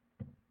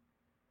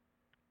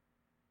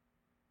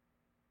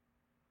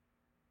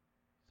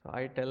 So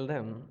I tell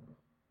them,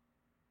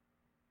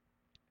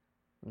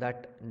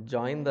 that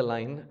join the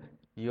line,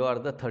 you are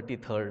the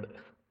 33rd.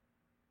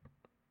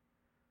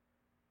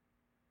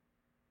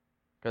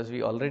 Because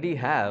we already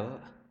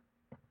have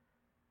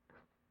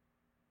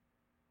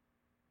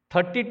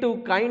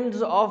 32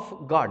 kinds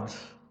of gods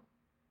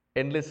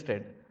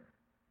enlisted.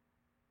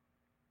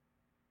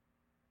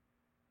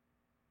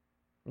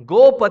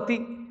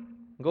 Gopati,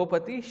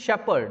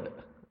 shepherd.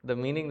 The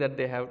meaning that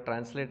they have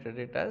translated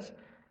it as,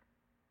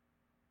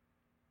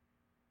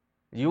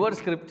 your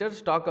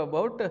scriptures talk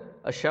about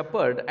a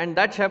shepherd, and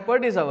that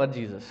shepherd is our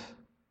Jesus.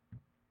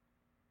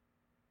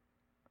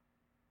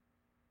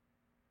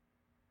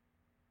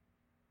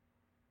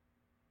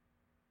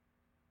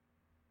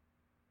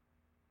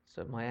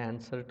 So my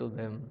answer to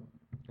them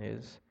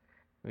is,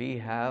 we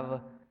have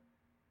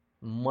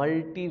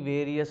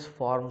multivarious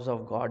forms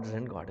of gods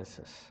and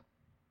goddesses.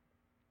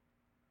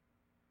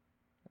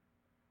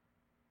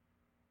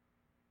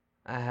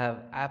 I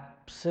have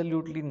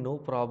absolutely no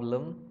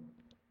problem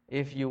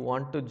if you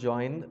want to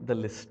join the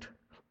list.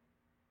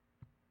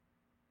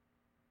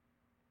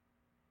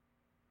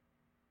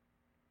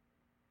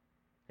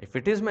 If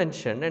it is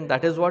mentioned and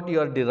that is what you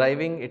are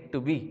deriving it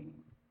to be,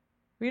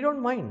 we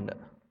don't mind.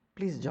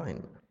 Please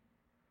join.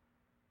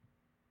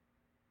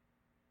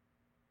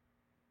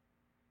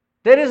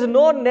 There is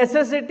no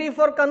necessity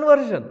for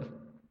conversion.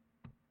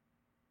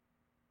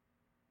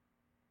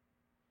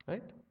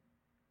 Right?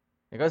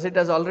 Because it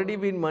has already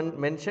been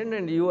mentioned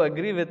and you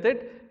agree with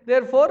it,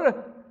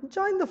 therefore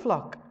join the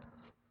flock.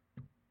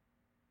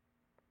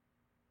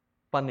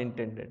 Pun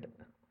intended.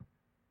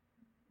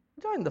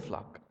 Join the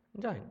flock.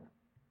 Join.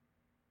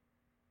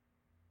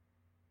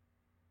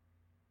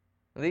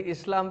 The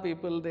Islam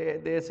people,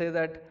 they say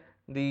that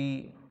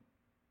the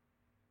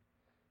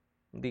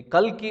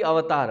Kalki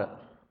avatar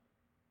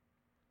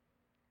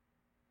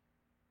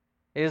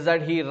is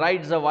that he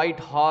rides a white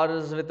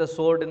horse with a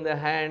sword in the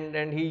hand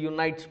and he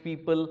unites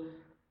people.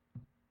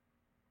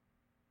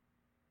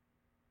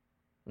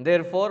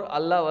 Therefore,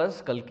 Allah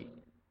was Kalki.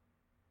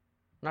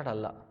 Not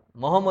Allah.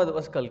 Muhammad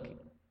was Kalki.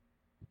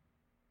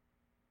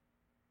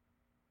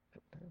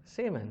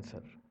 Same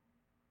answer.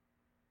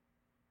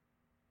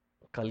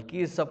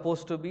 Kalki is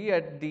supposed to be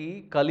at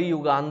the Kali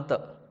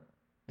Yuganta.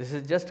 This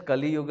is just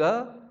Kali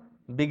Yuga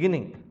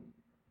beginning.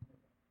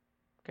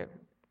 Okay.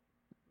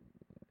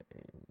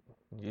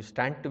 You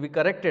stand to be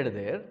corrected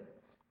there,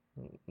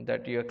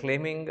 that you are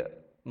claiming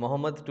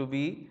Muhammad to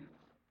be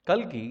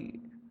Kalki.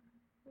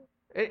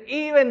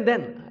 Even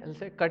then, I'll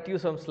say, cut you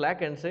some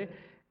slack and say,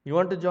 you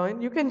want to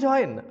join? You can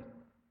join.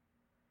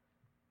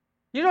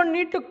 You don't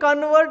need to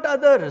convert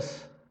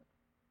others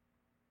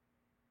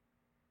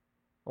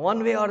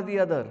one way or the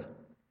other.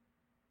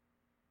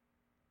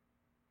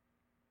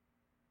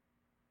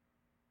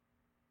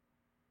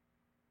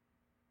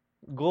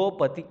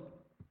 Gopati.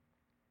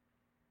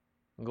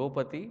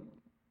 Gopati,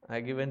 I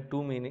have given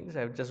two meanings.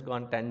 I have just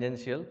gone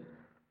tangential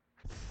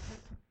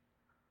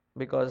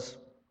because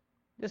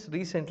just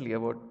recently,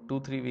 about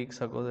 2-3 weeks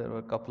ago, there were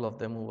a couple of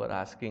them who were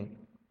asking,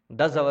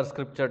 does our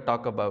scripture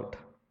talk about?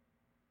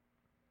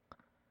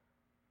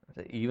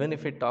 Even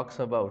if it talks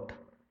about,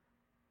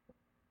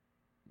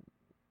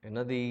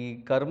 the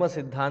karma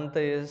siddhanta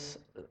is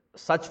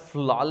such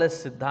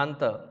flawless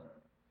siddhanta,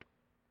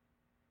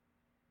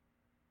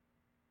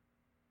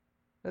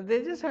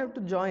 they just have to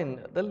join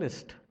the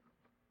list.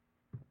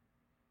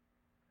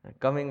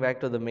 Coming back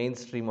to the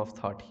mainstream of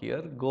thought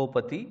here,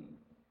 Gopati,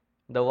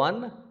 the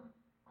one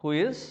who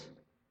is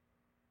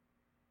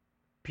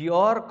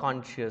pure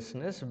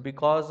consciousness,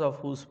 because of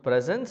whose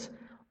presence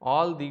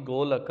all the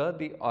Golaka,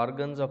 the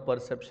organs of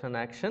perception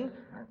action,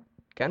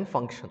 can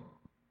function.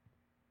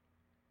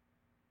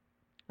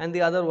 And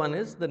the other one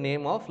is the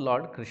name of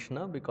Lord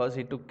Krishna, because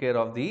he took care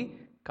of the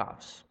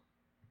calves.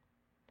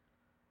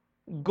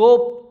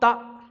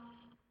 Gopta.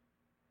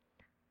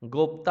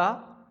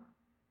 Gopta.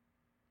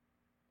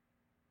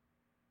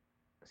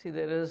 See,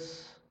 there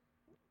is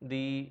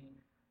the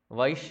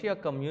Vaishya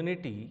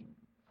community,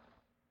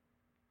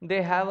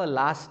 they have a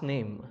last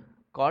name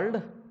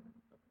called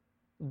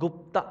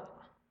Gupta.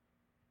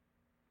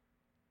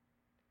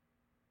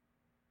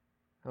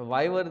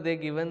 Why were they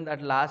given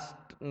that last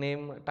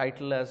name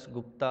title as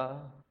Gupta?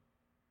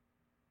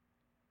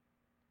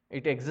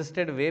 It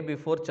existed way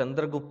before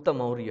Chandragupta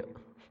Maurya.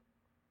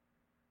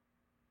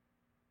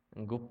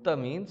 Gupta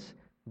means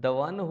the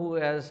one who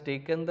has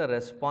taken the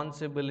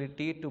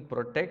responsibility to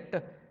protect.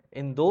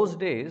 In those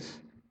days,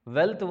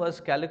 wealth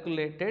was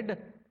calculated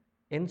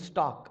in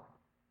stock,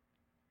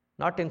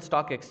 not in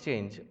stock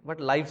exchange, but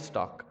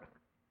livestock.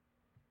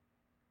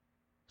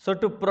 So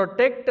to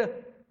protect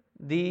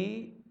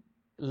the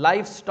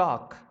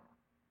livestock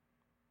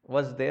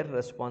was their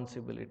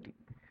responsibility.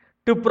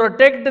 To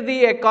protect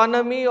the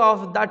economy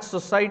of that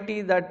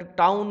society, that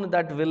town,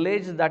 that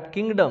village, that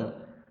kingdom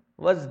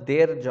was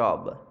their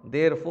job.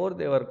 Therefore,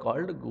 they were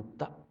called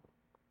Gupta.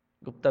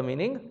 Gupta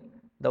meaning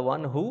the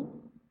one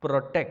who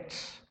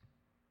protects.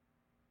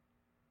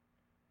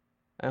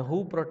 And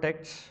who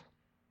protects?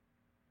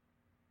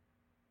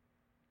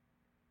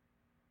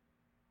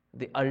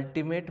 The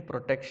ultimate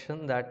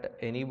protection that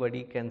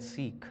anybody can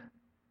seek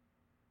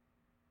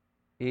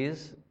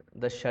is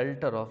the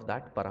shelter of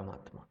that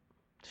Paramatma,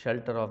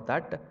 shelter of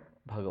that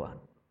Bhagavan.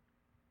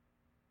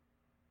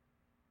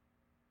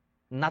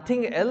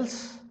 Nothing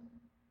else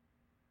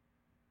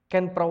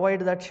can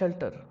provide that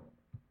shelter.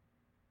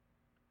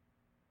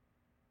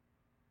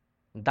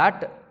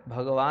 That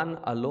Bhagavan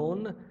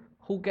alone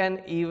who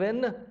can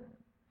even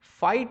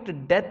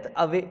fight death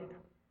away.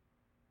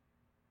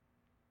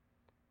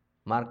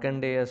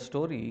 Markandeya's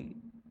story,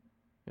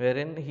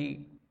 wherein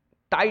he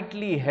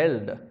tightly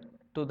held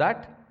to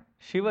that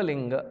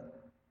Shivalinga,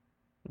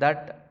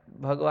 that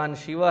Bhagavan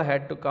Shiva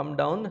had to come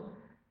down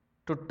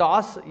to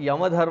toss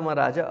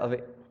Yamadharmaraja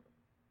away.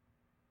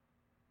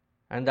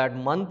 And that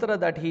mantra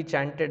that he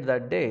chanted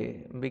that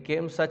day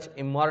became such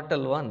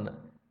immortal one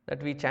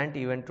that we chant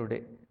even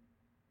today.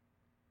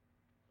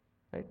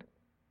 Right?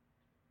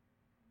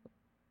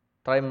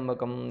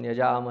 Trayambakam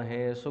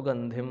yajamahe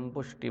sugandhim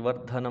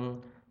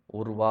pushtivardhanam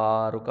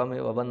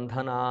urvarukamiva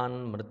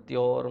bandhanan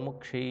mrityor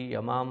mukshi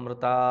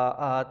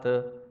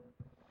yamamritaat.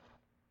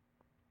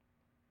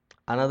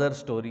 Another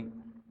story,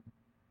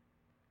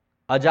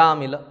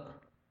 Ajamila.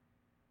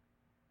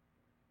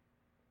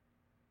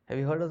 Have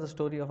you heard of the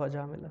story of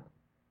Ajamila?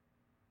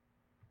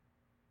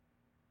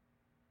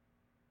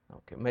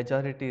 Okay,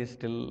 majority is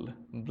still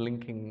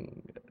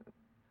blinking.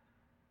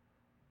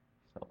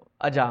 So,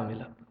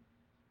 Ajamila.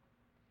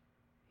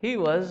 He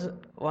was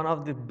one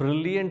of the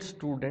brilliant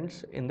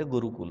students in the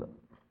Gurukula.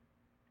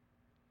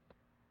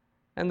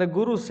 And the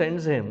Guru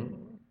sends him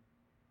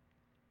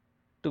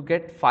to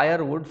get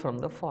firewood from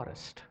the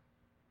forest.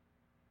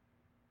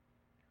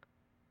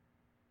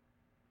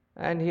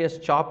 And he has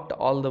chopped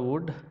all the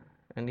wood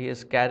and he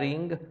is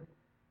carrying.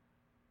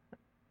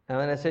 And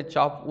when I say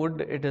chop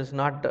wood, it is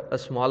not a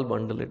small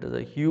bundle, it is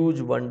a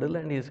huge bundle,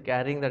 and he is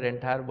carrying that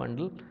entire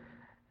bundle.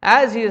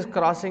 As he is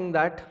crossing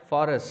that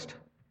forest,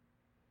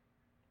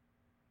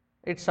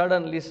 it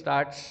suddenly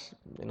starts,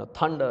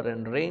 thunder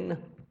and rain.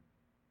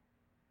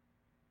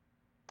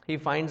 He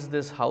finds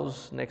this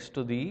house next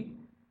to the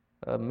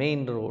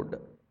main road,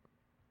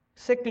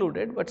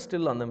 secluded but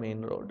still on the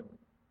main road.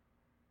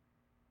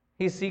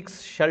 He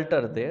seeks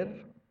shelter there,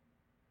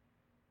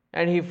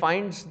 and he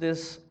finds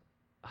this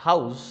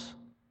house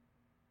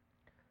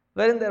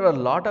wherein there were a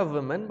lot of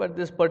women, but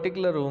this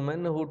particular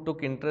woman who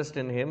took interest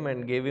in him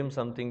and gave him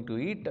something to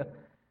eat.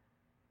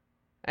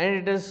 And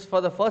it is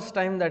for the first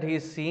time that he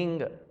is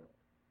seeing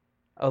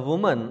a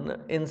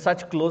woman in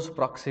such close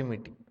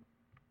proximity.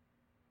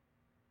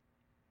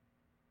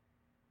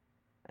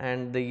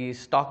 And the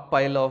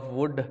stockpile of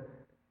wood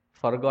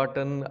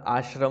forgotten,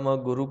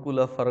 ashrama,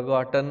 gurukula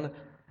forgotten,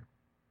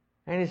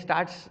 and he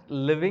starts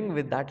living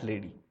with that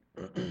lady.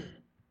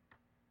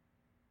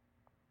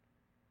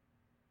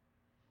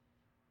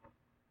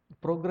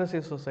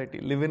 Progressive society,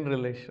 live-in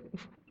relation.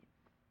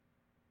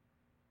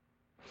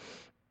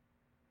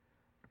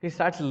 He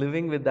starts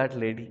living with that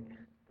lady.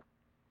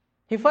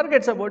 He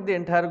forgets about the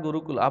entire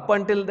Gurukula. Up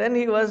until then,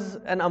 he was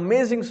an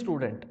amazing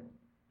student.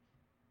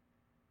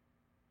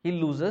 He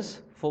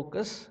loses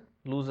focus,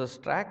 loses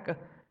track,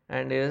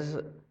 and is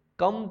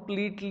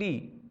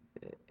completely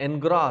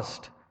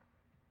engrossed.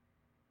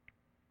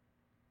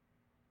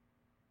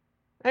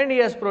 And he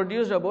has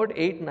produced about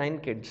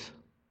 8-9 kids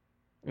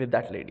with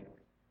that lady.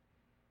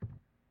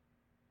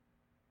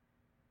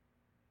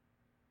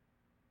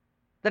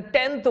 The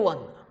 10th one,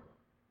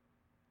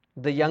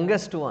 the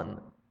youngest one,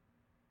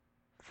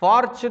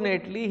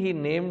 fortunately he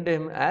named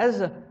him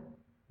as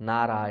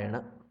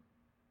Narayana.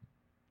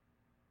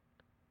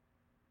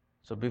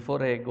 So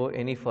before I go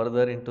any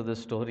further into the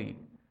story,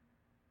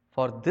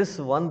 for this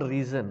one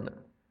reason,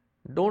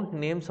 don't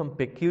name some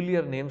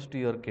peculiar names to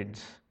your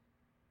kids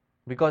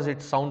because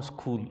it sounds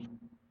cool.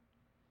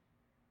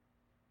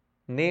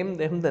 Name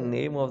them the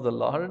name of the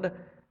Lord,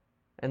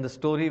 and the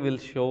story will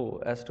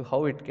show as to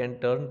how it can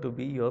turn to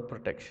be your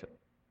protection.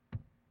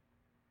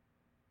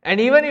 And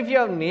even if you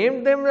have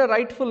named them the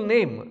rightful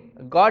name,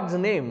 God's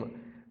name,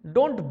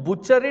 don't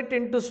butcher it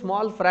into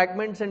small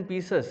fragments and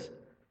pieces.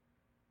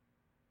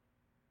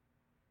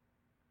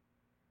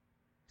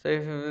 So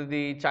if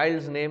the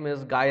child's name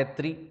is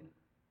Gayatri,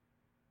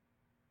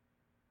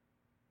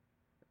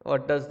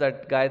 what does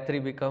that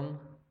Gayatri become?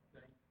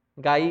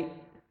 Gai,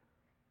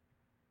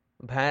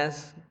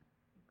 Bhais,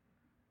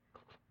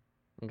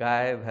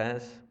 Gai,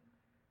 Bhais.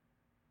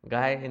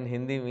 Gai in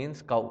Hindi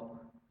means cow.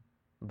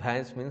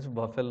 Bhais means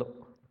buffalo.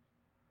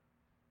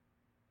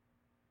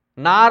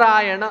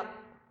 Narayana.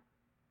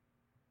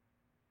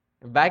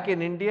 Back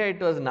in India it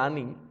was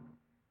Nani.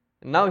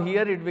 Now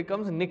here it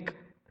becomes Nick.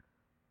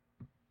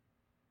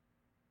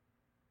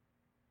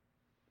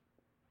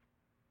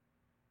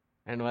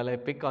 And while I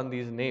pick on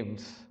these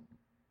names,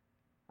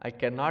 I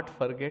cannot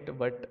forget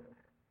but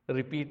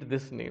repeat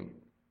this name.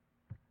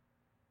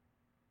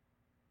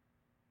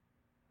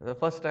 The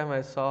first time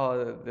I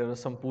saw there was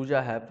some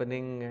puja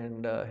happening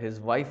and his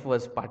wife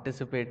was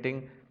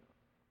participating,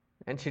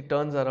 and she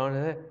turns around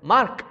and says,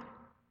 Mark!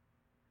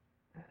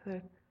 I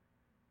said,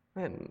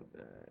 man,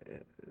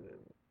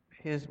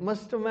 he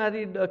must have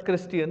married a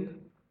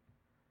Christian.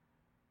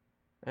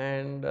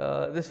 And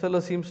this fellow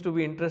seems to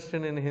be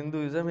interested in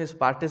Hinduism. He is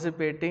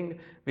participating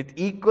with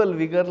equal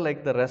vigor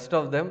like the rest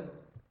of them.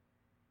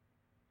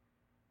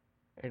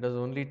 It was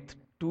only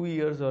 2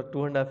 years or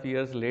 2.5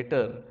 years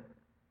later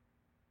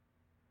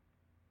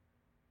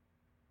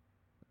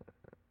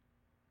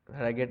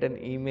that I get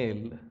an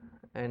email,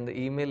 and the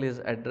email is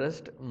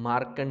addressed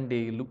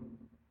Markandeyulu.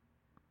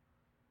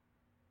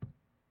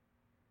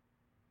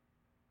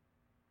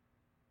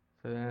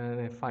 So when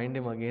I find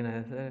him again,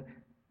 I said,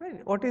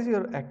 "What is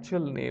your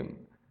actual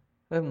name?"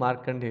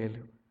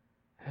 Markandeyulu.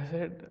 I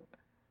said,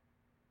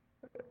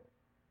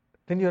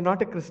 "Then you're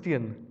not a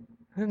Christian."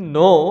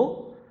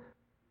 No.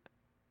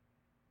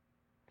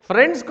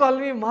 Friends call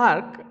me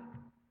Mark.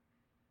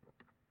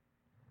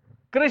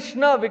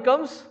 Krishna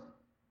becomes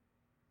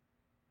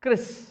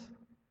Chris.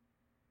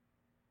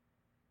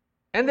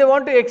 And they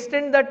want to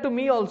extend that to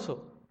me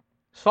also.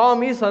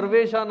 Swami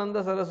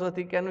Sarveshananda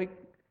Saraswati, can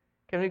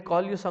we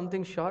call you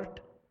something short?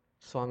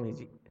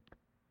 Swamiji.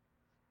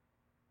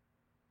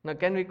 Now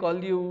can we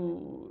call you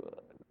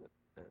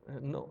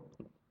no.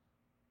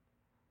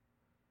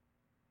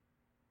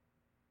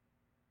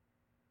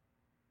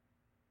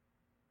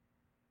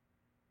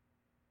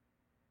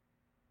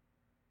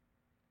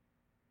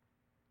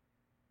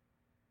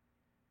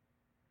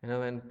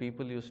 When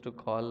people used to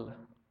call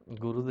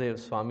Gurudev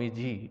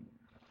Swamiji,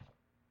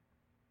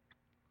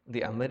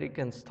 the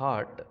Americans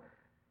thought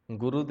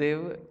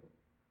Gurudev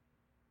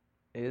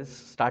is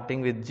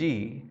starting with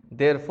G,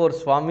 therefore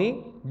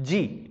Swami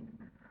G.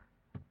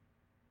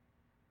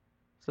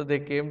 So they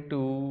came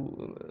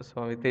to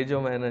Swami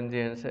Tejo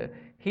Menanji and said,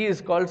 he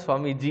is called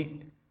Swami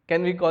G.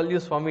 Can we call you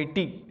Swami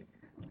T?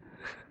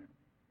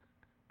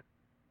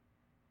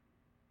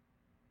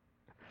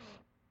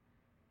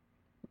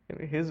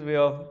 His way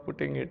of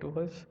putting it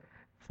was,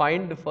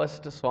 find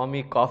first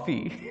Swami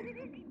Coffee,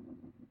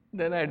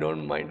 then I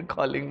don't mind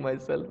calling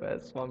myself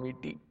as Swami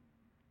T.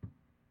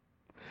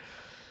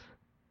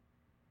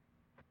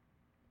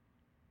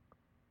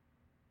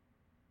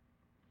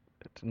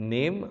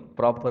 Name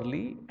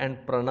properly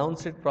and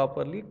pronounce it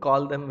properly,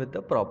 call them with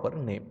the proper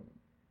name.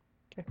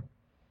 Okay.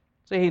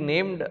 So he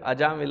named,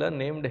 Ajamila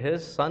named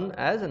his son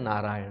as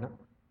Narayana.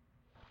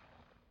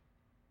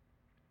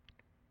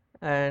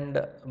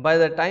 And by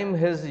the time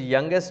his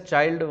youngest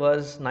child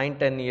was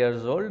 9-10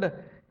 years old,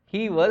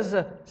 he was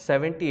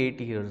 78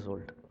 years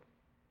old,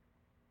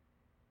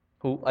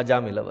 who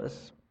Ajamila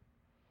was.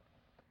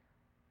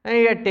 And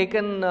he had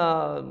taken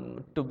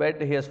to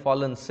bed, he has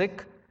fallen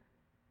sick,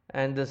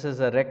 and this is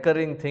a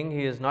recurring thing,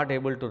 he is not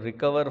able to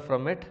recover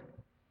from it.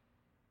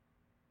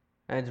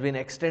 And it's been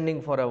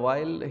extending for a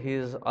while, he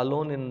is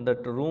alone in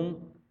that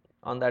room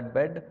on that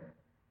bed,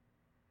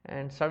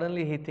 and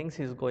suddenly he thinks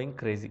he is going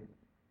crazy.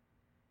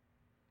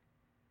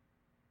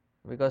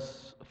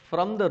 Because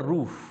from the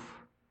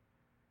roof,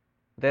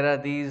 there are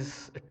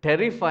these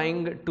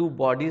terrifying two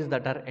bodies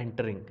that are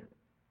entering.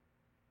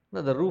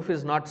 Now, the roof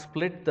is not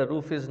split, the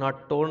roof is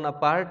not torn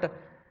apart.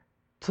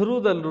 Through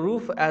the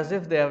roof, as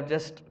if they have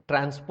just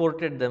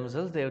transported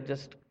themselves, they have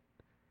just,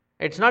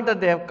 it's not that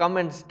they have come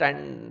and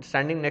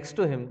standing next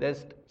to him, they're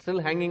still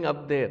hanging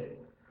up there.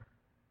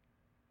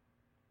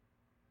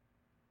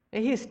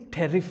 And he is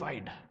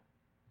terrified.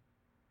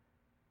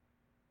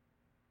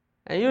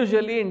 And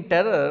usually in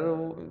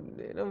terror,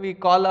 we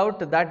call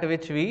out that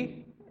which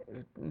we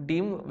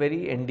deem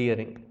very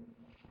endearing.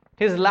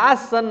 His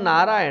last son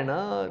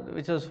Narayana,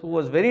 who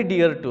was very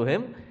dear to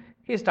him,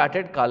 he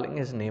started calling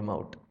his name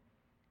out.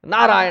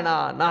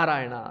 Narayana,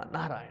 Narayana,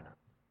 Narayana.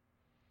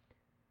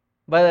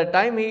 By the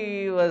time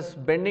he was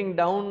bending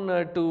down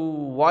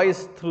to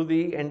voice through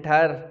the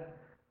entire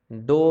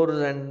doors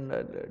and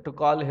to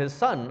call his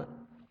son,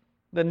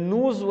 the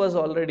noose was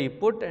already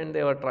put and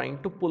they were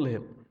trying to pull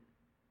him.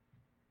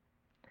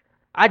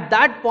 At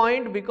that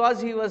point, because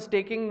he was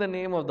taking the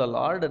name of the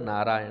Lord,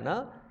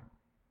 Narayana,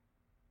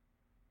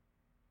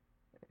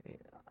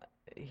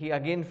 he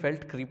again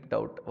felt creeped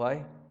out.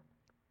 Why?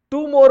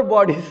 Two more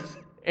bodies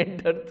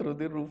entered through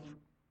the roof.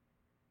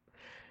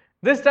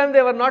 This time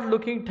they were not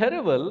looking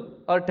terrible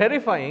or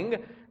terrifying,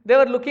 they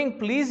were looking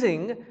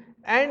pleasing,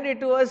 and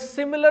it was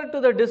similar to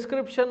the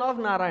description of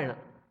Narayana.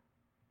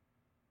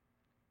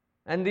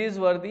 And these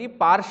were the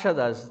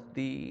Parshadas,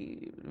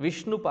 the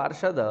Vishnu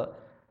Parshada,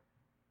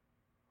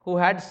 who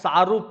had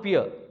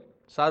Sarupya,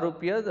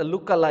 the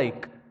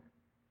look-alike.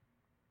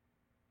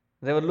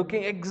 They were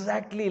looking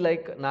exactly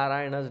like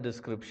Narayana's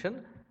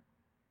description,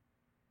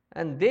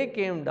 and they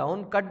came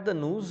down, cut the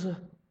noose,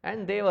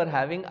 and they were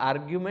having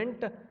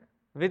argument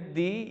with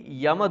the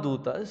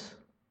Yamadutas.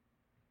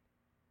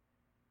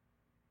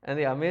 And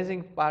the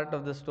amazing part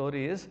of the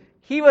story is,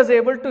 he was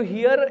able to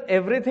hear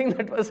everything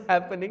that was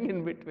happening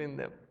in between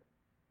them.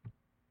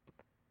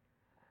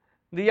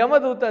 The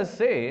Yamadutas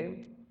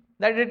say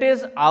that it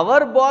is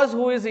our boss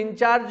who is in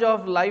charge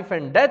of life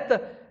and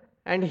death,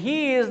 and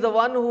he is the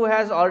one who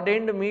has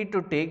ordained me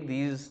to take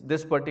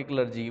this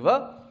particular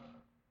jiva.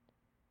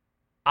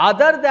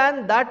 Other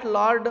than that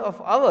Lord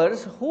of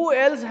ours, who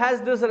else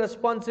has this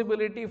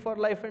responsibility for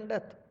life and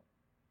death?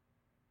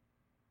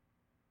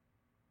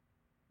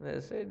 They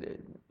said,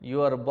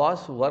 your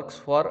boss works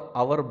for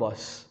our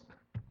boss.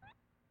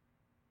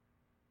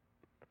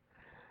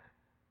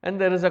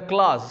 And there is a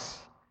clause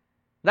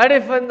that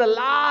if in the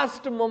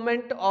last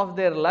moment of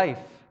their life,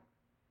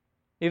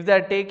 if they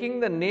are taking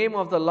the name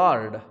of the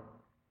Lord,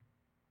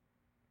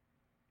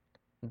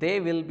 they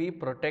will be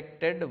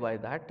protected by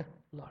that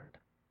Lord.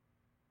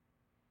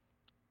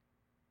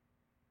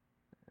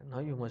 Now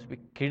you must be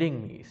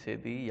kidding me, say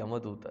the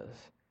Yamadutas.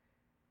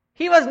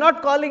 He was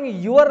not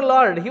calling your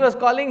Lord, he was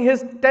calling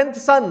his 10th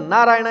son,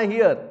 Narayana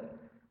here.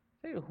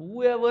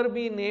 Whoever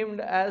be named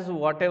as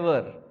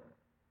whatever,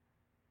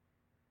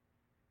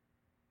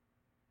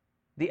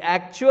 the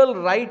actual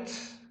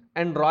rights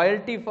and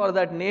royalty for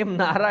that name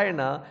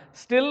Narayana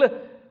still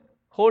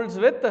holds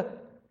with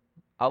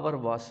our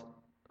boss,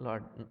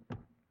 Lord.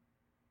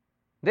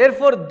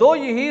 Therefore, though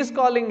he is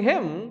calling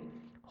him,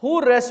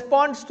 who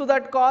responds to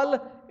that call?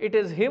 It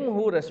is him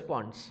who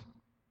responds.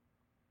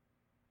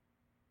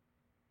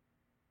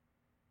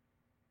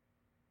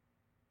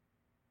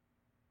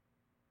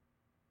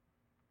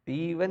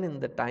 Even in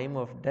the time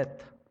of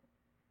death,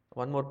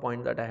 one more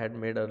point that I had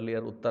made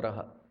earlier,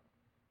 Uttaraha.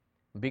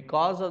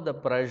 Because of the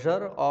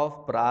pressure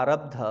of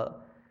prarabdha,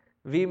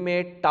 we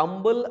may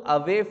tumble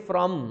away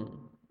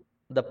from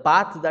the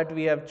path that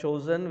we have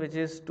chosen, which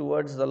is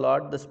towards the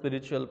Lord, the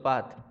spiritual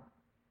path.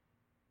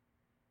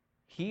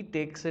 He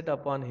takes it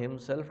upon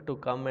himself to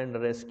come and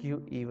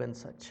rescue even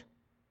such.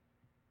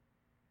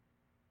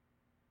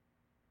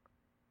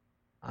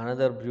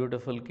 Another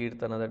beautiful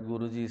kirtana that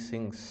Guruji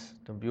sings,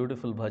 the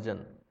beautiful bhajan.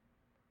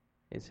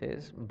 He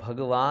says,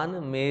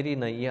 Bhagwan meri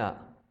naiya,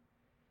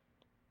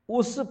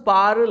 us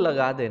paar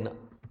laga dena.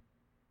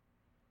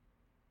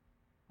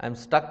 I am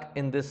stuck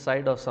in this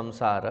side of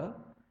samsara.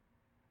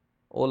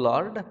 O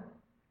Lord,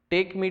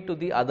 take me to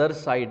the other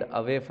side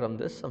away from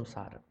this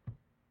samsara.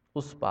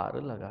 Us paar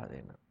laga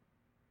dena.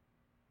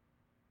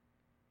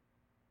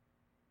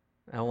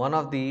 And one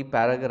of the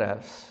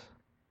paragraphs,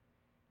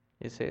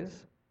 he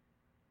says,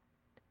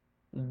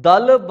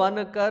 दल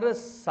बनकर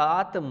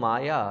सात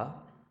माया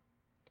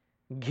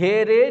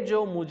घेरे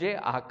जो मुझे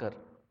आकर.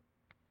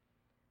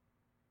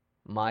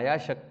 Maya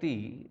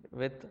Shakti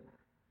with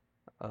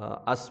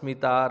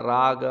asmita,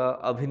 raga,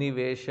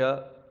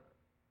 abhinivesha,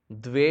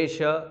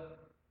 dvesha,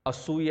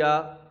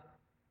 asuya,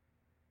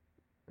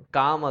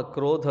 kama,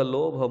 krodha,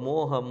 lobha,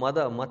 moha,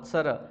 mada,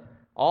 matsara,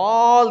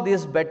 all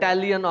this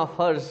battalion of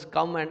hers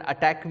come and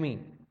attack me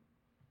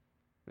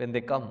when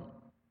they come.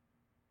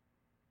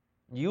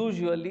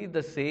 Usually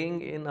the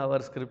saying in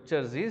our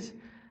scriptures is,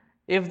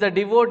 if the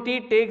devotee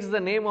takes the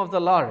name of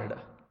the Lord,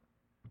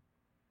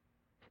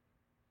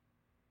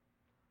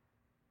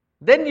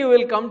 then you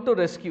will come to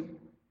rescue.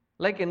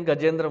 Like in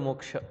Gajendra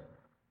Moksha.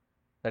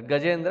 That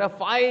Gajendra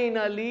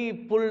finally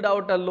pulled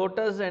out a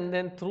lotus and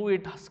then threw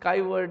it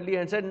skywardly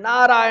and said,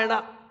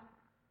 Narayana.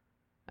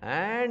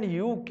 And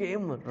you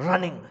came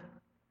running.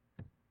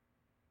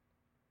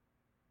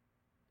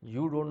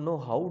 You don't know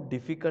how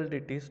difficult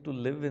it is to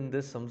live in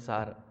this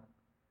samsara.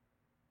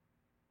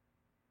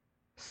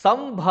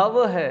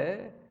 Sambhav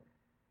hai,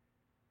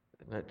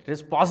 it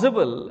is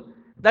possible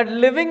that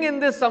living in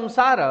this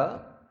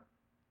samsara,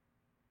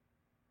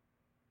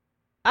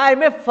 I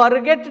may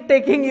forget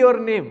taking your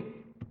name.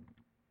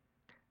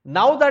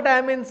 Now that I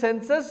am in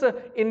senses,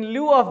 in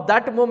lieu of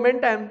that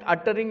moment, I am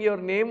uttering your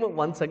name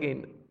once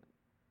again.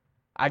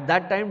 At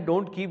that time,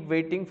 don't keep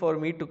waiting for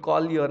me to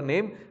call your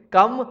name.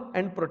 Come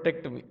and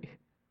protect me.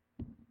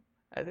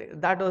 I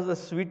think that was the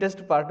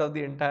sweetest part of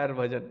the entire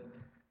bhajan.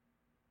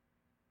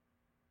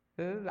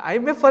 I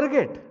may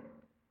forget.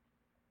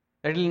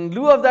 And in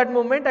lieu of that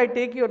moment, I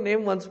take your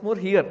name once more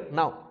here,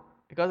 now,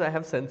 because I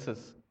have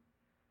senses.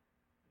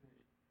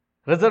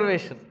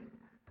 Reservation.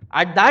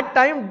 At that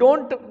time,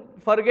 don't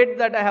forget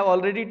that I have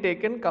already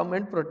taken, come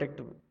and protect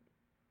me.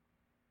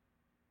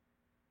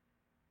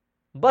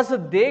 Bas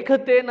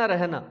dekhte na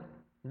rehna.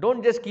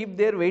 Don't just keep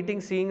there waiting,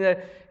 seeing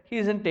that he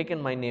hasn't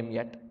taken my name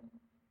yet.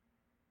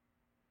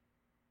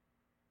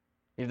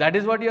 If that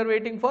is what you are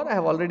waiting for, I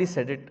have already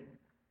said it.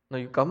 Now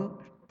you come,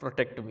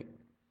 protect me.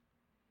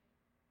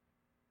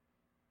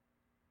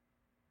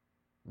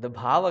 The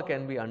bhava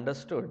can be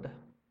understood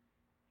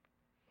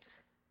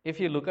if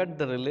you look at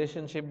the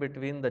relationship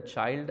between the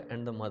child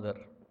and the mother.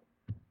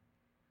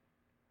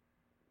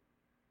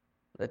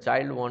 The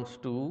child wants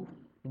to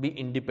be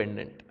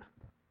independent.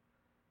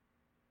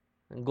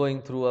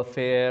 Going through a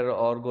fair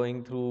or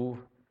going through,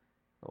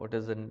 what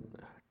is the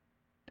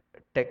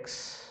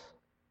Tex?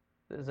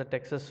 There is a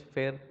Texas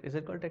fair. Is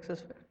it called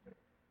Texas fair?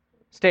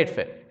 State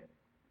fair.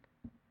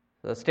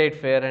 The state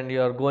fair, and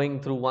you are going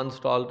through one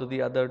stall to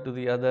the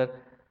other.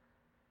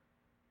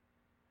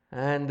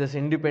 And this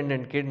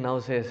independent kid now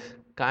says,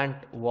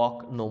 can't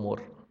walk no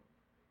more.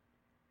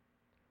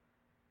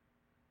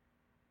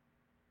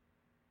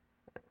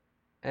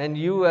 And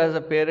you as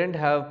a parent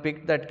have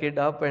picked that kid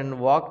up and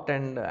walked,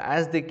 and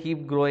as they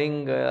keep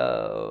growing,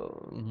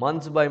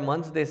 months by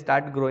months, they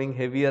start growing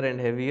heavier and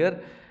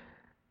heavier.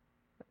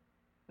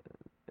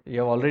 You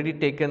have already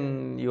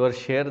taken your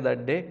share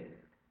that day.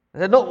 I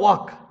said, no,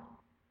 walk.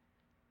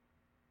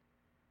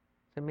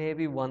 So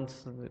maybe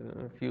once,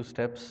 a few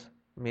steps,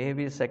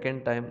 maybe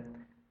second time,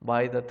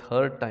 by the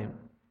third time,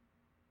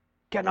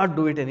 cannot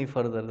do it any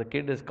further. The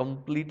kid is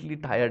completely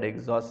tired,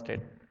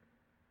 exhausted.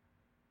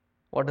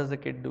 What does the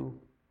kid do?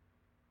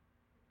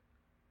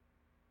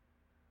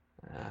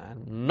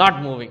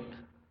 Not moving.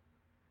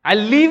 I'll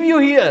leave you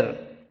here.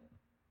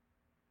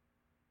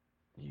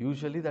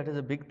 Usually that is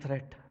a big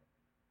threat.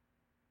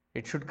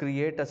 It should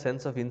create a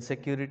sense of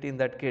insecurity in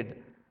that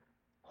kid.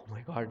 Oh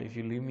my God, if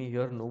you leave me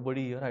here,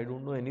 nobody here, I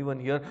don't know anyone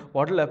here,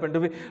 what will happen to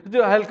me?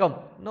 I'll come.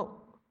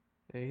 No.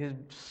 He's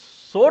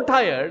so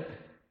tired,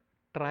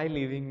 try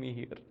leaving me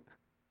here.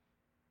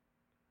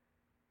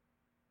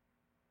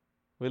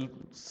 Will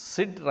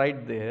sit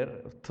right there,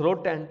 throw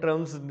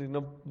tantrums,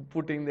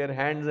 putting their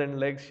hands and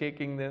legs,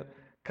 shaking them,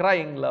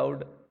 crying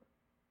loud.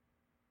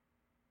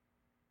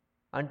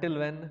 Until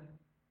when?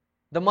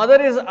 The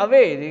mother is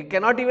away, he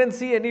cannot even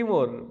see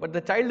anymore, but the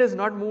child has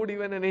not moved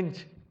even an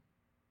inch.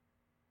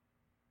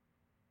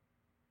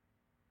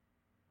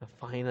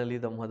 Finally,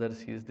 the mother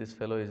sees this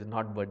fellow is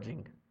not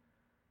budging,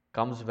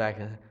 comes back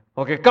and,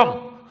 okay,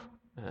 come,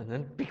 and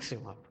then picks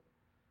him up.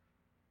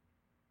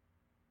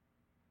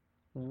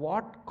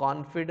 What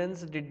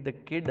confidence did the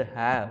kid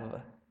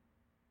have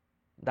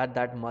that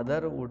that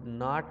mother would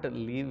not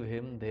leave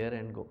him there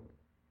and go?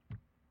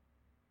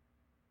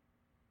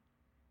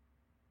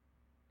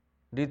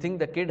 Do you think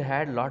the kid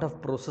had lot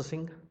of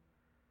processing,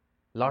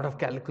 lot of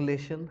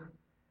calculation,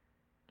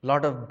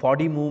 lot of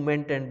body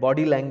movement and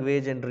body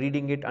language and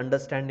reading it,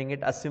 understanding it,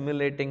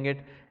 assimilating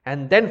it,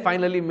 and then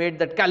finally made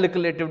that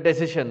calculative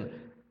decision?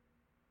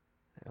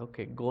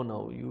 Okay, go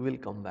now, you will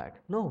come back.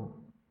 No.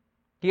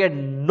 He had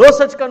no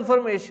such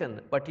confirmation,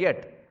 but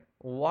yet,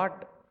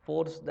 what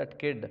forced that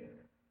kid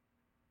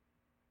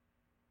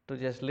to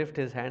just lift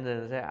his hands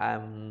and say, I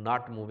am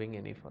not moving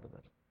any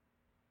further.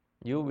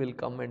 You will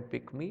come and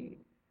pick me,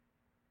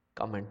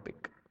 come and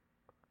pick.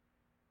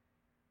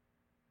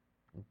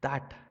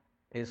 That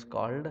is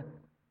called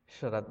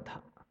Shraddha.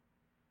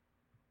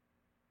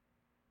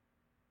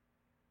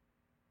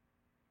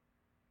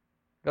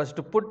 Because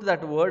to put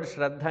that word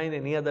Shraddha in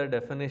any other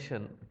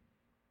definition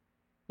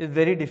is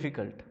very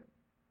difficult.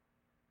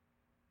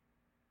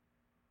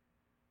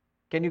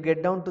 Can you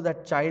get down to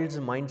that child's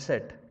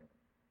mindset?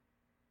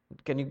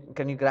 Can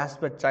you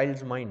grasp a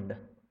child's mind?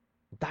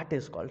 That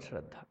is called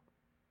Shraddha.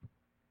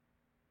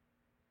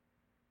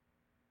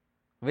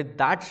 With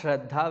that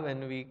Shraddha,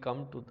 when we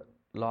come to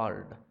the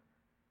Lord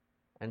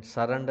and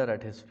surrender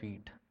at His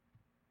feet,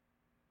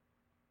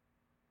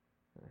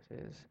 He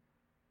says,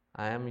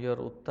 I am your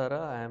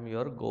Uttara, I am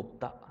your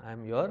Gopta, I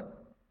am your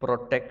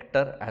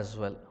protector as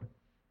well.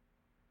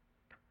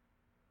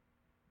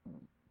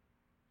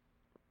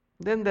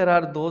 Then there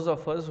are those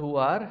of us who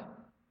are,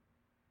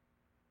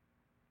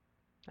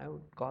 I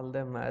would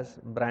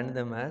brand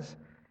them as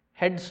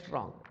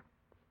headstrong.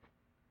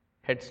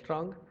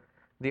 Headstrong.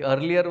 The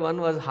earlier one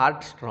was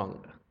heart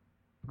strong,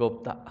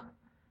 Gopta.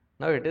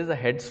 Now it is a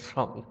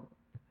headstrong.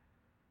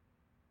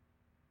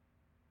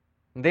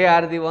 They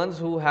are the ones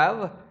who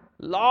have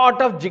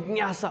lot of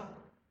jignasa,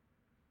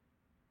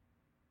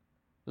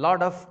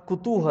 lot of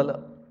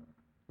kutuhala,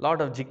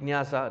 lot of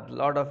jignasa,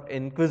 lot of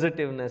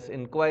inquisitiveness,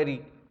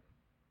 inquiry.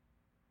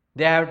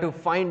 They have to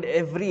find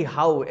every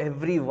how,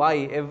 every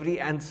why, every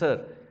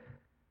answer.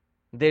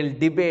 They'll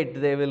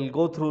debate, they will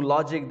go through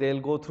logic,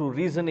 they'll go through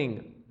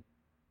reasoning.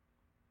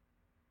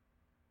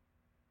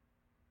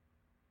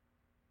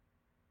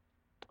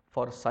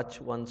 For such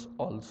ones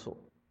also,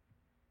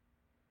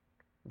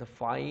 the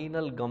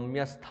final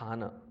Gamya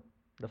Sthana,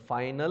 the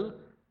final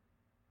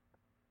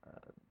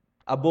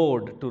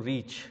abode to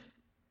reach,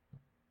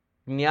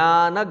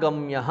 Jnana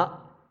Gamyaha.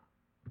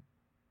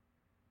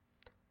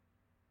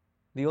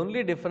 The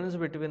only difference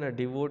between a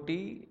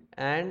devotee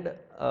and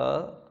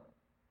a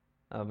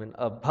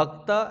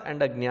bhakta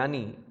and a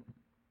jnani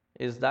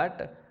is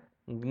that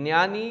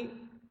jnani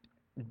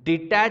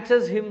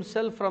detaches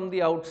himself from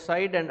the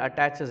outside and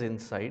attaches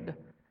inside,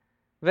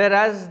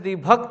 whereas the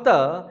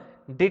bhakta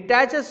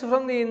detaches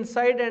from the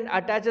inside and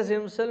attaches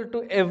himself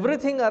to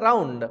everything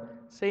around,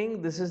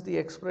 saying, this is the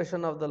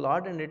expression of the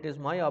Lord and it is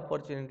my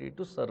opportunity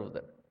to serve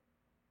them.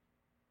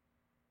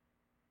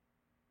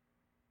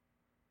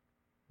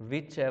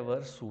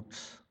 Whichever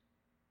suits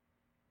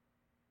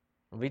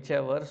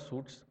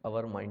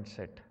our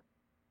mindset.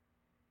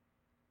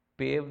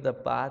 Pave the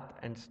path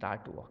and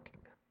start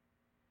walking.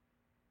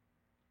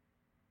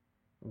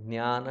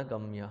 Jnana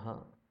Gamyaha.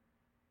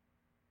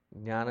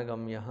 Jnana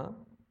Gamyaha.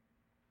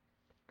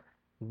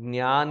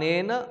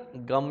 Jnanena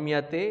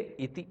Gamyate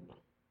iti.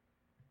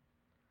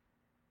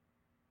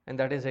 And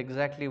that is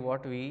exactly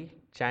what we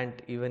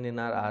chant even in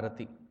our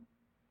arati.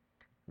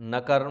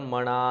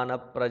 Nakarmana na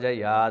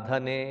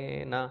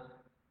prajayadhane na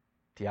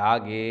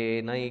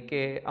tyage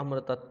naike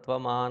amrtatva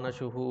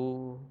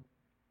manashuhu.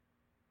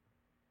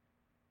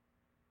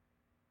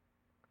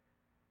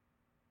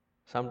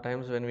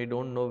 Sometimes when we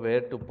don't know where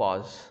to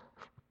pause,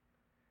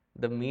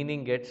 the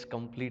meaning gets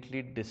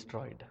completely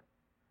destroyed.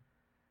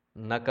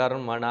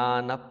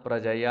 Nakarmana na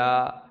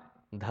prajaya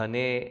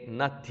Dhane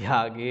na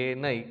tyage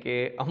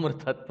naike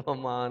amritatva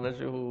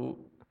manashu.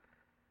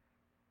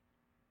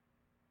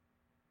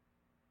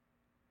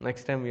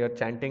 Next time we are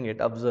chanting it,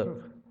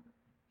 observe.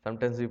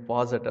 Sometimes we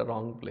pause at a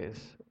wrong place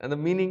and the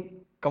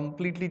meaning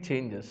completely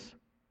changes.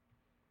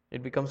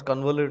 It becomes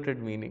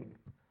convoluted meaning.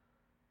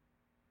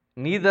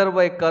 Neither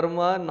by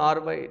karma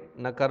nor by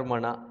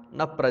nakarmana,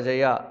 na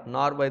prajaya,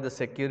 nor by the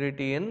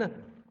security in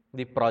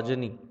the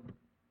progeny.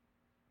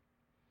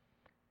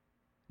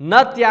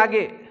 Na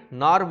tyage,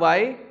 nor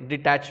by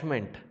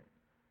detachment.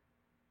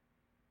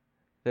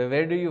 So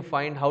where do you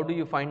find, how do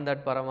you find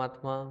that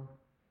Paramatma?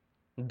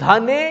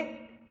 Dhane,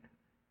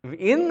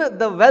 in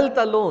the wealth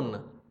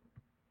alone.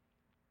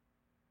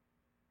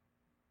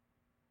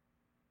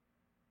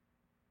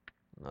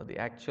 Now the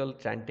actual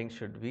chanting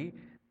should be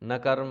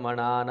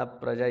nakarmana na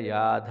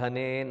prajaya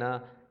dhane na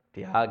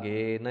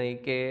tyage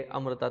naike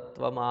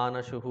amritatva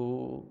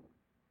manashuhu.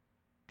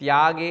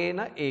 Tyage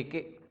na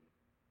eke.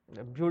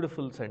 A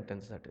beautiful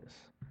sentence that is.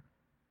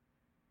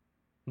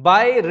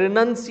 By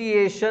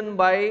renunciation,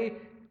 by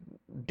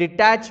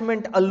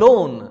detachment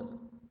alone,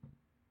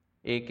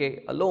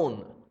 eke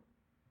alone,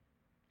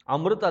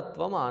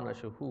 amritatva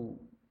manashuhu,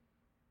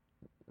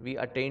 we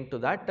attain to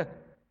that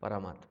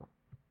Paramatma.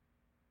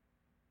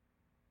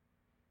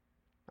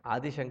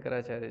 Adi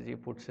Shankaracharya ji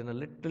puts in a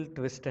little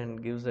twist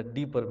and gives a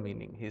deeper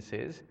meaning. He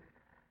says,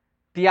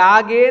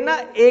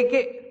 Tyagena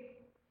eke,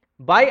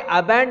 by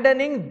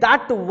abandoning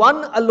that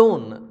one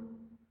alone,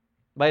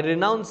 by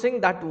renouncing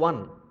that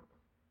one.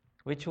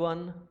 Which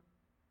one?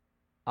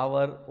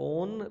 Our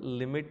own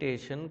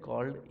limitation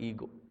called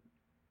ego.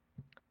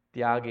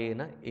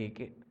 Tyagena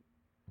eke.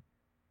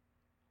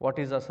 What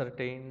is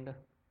ascertained?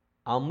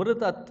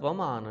 Amritatva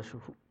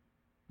manashuhu.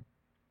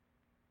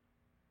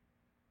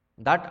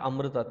 That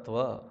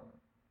Amritatva,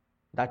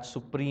 that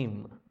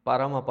supreme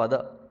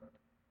Paramapada.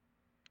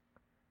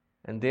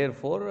 And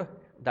therefore,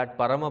 that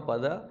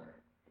Paramapada,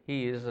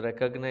 he is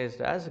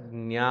recognized as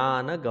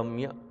Jnana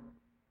Gamya.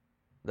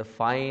 The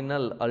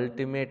final,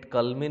 ultimate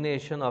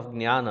culmination of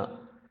Jnana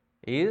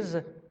is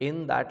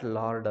in that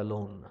Lord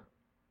alone.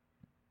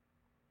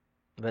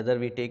 Whether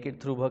we take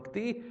it through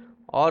Bhakti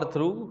or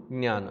through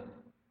Jnana.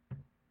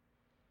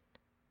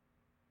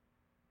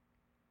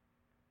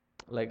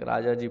 Like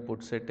Rajaji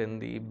puts it in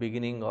the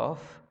beginning of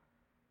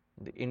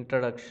the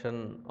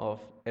introduction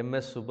of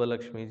M.S.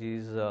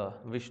 Subbalakshmiji's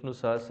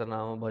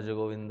Vishnusahasranamam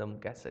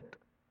Bhajagovindam cassette.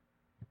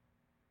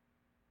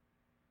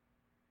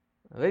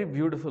 Very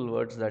beautiful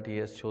words that he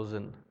has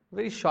chosen.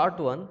 Very short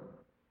one,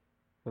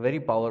 very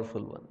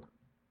powerful one.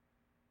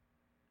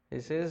 He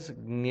says,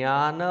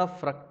 Jnana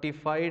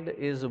fructified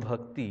is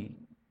Bhakti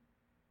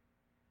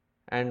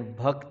and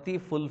Bhakti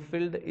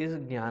fulfilled is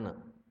Jnana.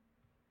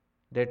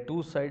 They are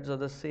two sides of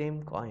the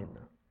same coin.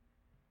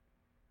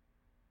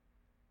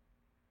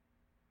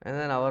 And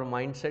then our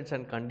mindsets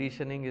and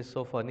conditioning is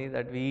so funny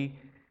that we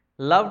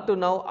love to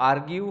now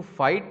argue,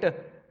 fight.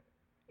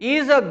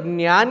 Is a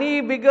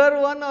Jnani bigger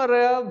one or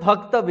a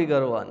Bhakta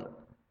bigger one?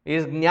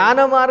 Is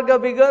Jnana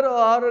Marga bigger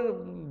or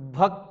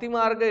Bhakti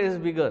Marga is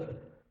bigger?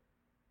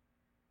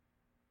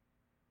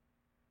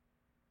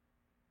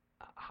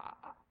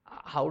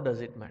 How does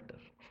it matter?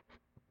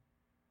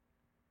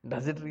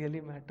 Does it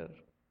really matter?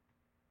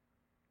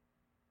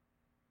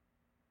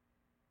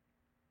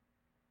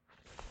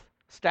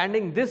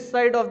 Standing this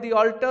side of the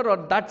altar or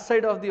that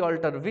side of the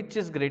altar, which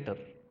is greater?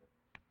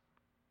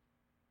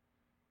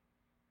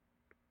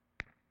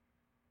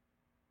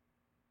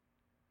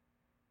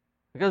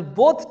 Because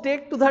both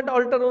take to that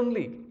altar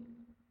only.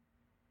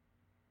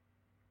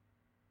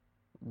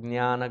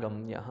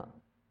 Jnanagamyaha.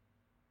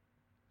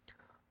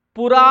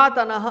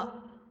 Puratanaha.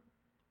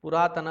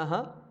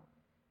 Puratanaha.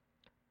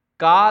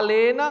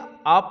 Kalena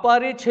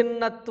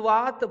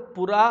aparichinnatvat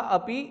pura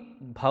api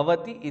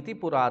bhavati iti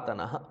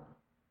puratanaha.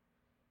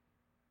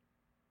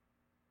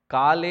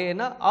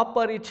 Kalena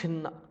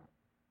aparichinna.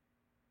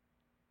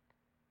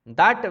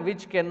 That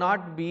which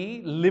cannot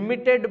be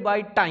limited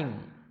by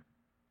time.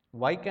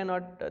 Why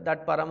cannot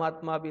that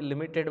Paramatma be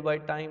limited by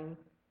time?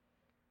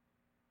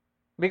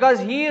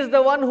 Because he is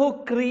the one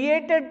who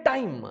created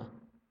time.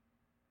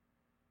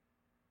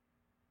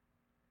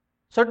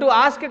 So to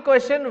ask a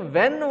question,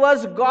 when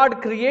was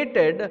God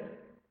created,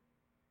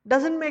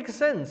 doesn't make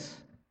sense.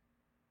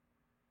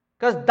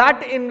 Because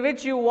that in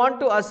which you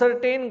want to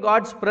ascertain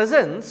God's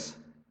presence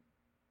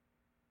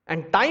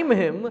and time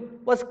him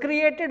was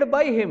created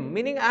by him,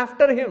 meaning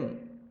after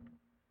him.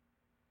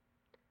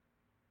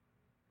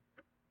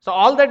 So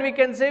all that we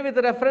can say with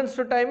reference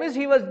to time is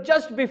he was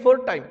just before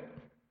time.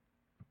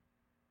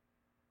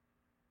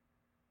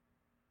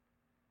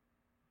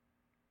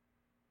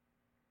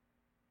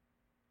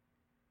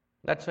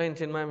 That's why in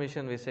Chinmaya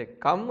Mission we say,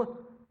 come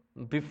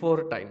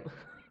before time.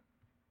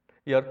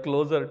 You are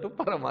closer to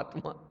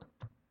Paramatma.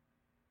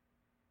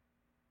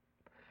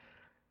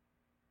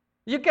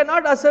 You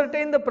cannot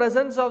ascertain the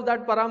presence of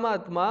that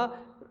Paramatma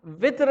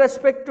with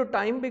respect to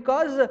time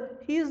because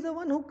he is the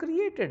one who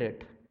created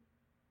it.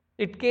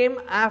 It came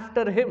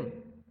after him.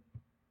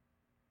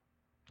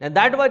 And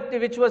that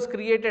which was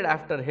created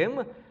after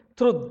him,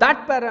 through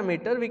that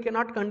parameter we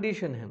cannot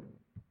condition him.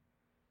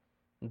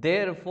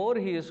 Therefore,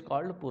 he is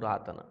called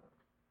Puratana.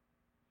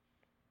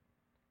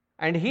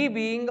 And he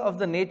being of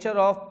the nature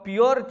of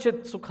pure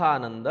Chit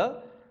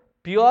Sukhananda,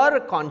 pure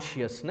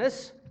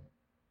consciousness,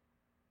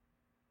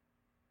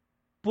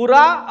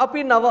 Pura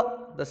api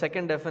Nava, the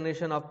second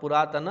definition of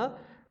Puratana,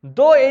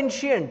 though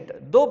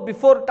ancient, though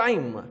before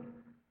time,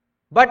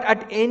 but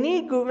at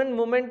any given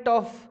moment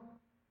of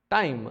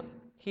time,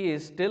 he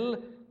is still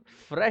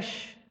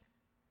fresh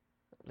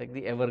like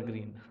the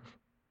evergreen.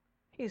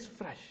 He is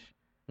fresh.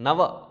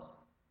 Nava.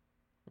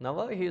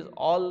 Nava, he is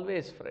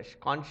always fresh.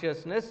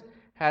 Consciousness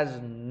has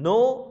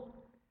no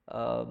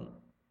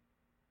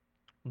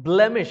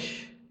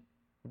blemish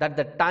that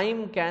the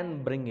time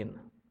can bring in.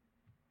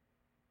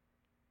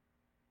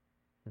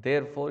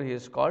 Therefore, he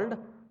is called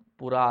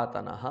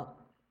Puratanaha.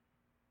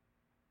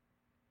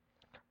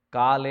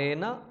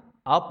 Kalena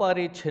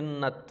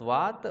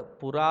aparichinnatvat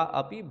pura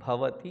api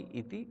bhavati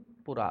iti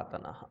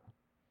Puratanaha.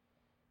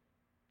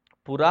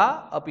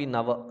 Pura api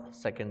Nava,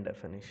 second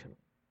definition.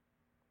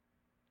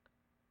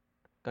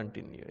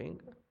 Continuing.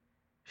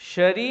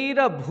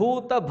 Sharira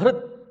bhuta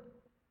bhrit.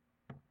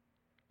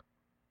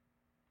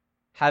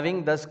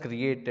 Having thus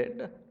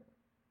created,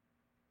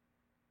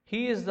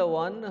 he is the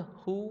one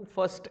who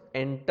first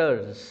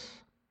enters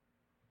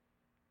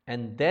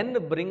and then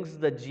brings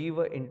the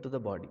jiva into the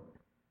body.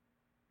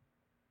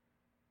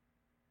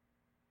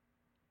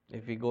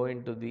 If we go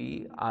into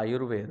the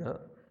Ayurveda,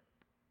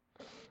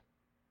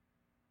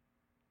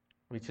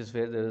 which is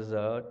where there is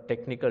a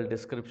technical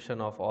description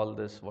of all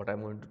this, what I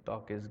am going to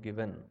talk is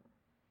given.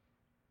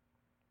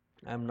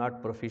 I am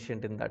not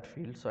proficient in that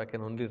field, so I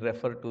can only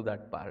refer to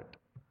that part.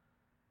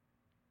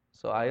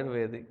 So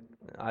Ayurveda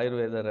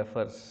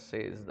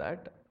says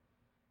that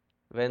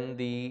when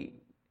the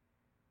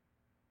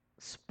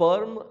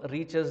sperm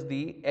reaches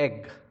the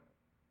egg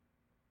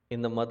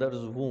in the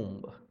mother's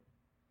womb,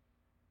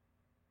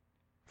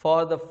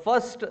 for the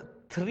first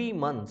 3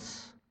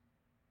 months,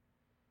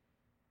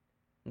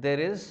 there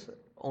is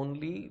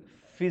only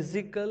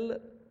physical,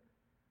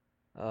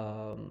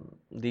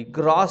 the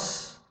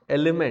gross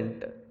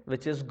element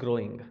which is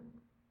growing.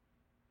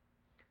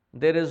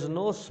 There is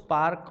no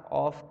spark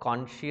of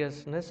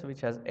consciousness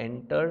which has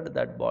entered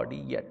that body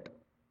yet.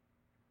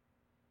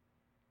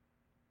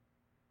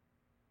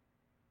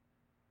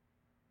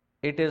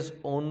 It is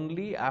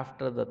only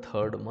after the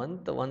 3rd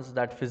month, once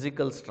that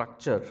physical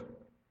structure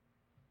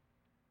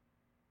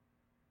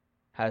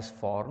has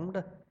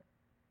formed,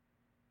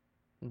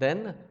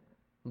 then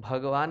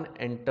Bhagavan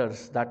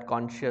enters, that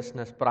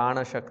consciousness,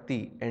 Prana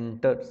Shakti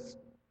enters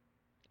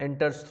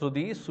through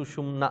the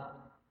Sushumna,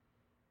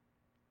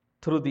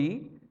 through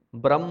the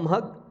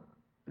Brahma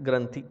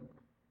Granthi.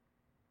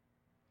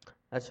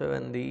 That's why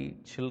when the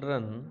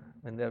children,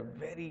 when they are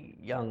very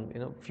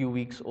young, few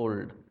weeks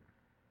old,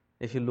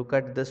 if you look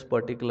at this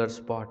particular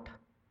spot,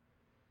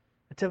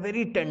 it's a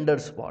very tender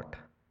spot.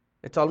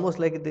 It's almost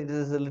like there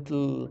is a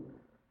little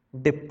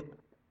dip,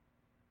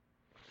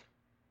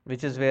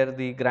 which is where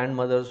the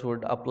grandmothers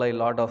would apply a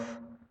lot of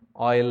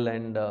oil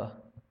and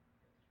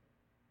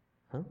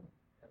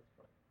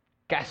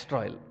castor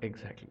oil,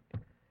 exactly.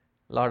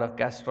 Lot of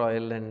castor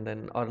oil and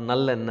then, or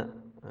nallenna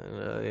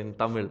in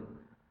Tamil,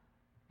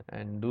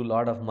 and do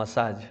lot of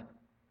massage.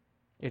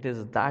 It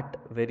is that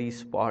very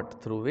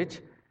spot through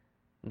which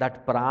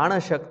that Prana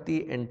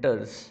Shakti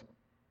enters,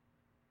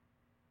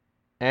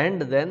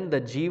 and then the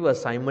Jiva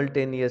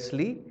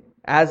simultaneously,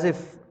 as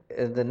if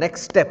the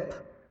next step,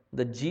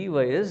 the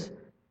Jiva is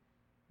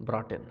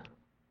brought in.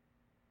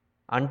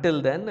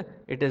 Until then,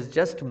 it is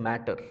just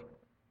matter.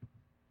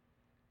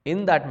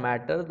 In that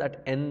matter,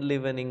 that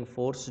enlivening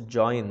force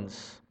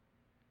joins,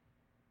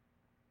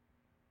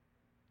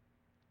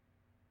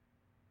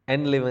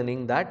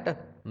 enlivening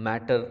that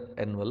matter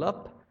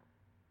envelope,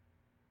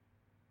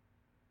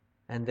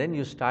 and then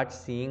you start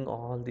seeing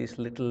all these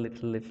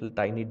little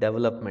tiny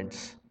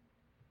developments.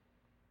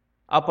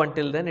 Up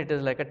until then, it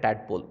is like a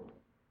tadpole,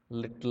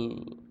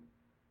 little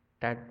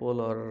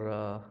tadpole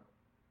or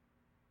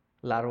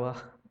larva,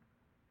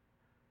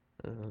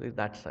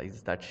 that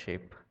size, that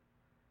shape.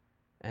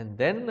 And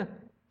then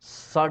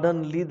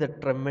suddenly the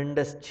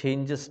tremendous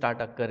changes start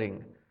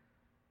occurring.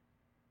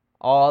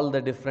 All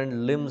the different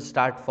limbs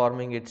start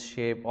forming its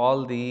shape,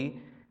 all the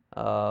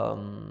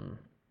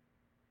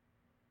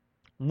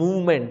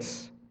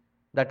movements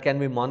that can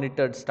be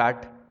monitored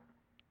start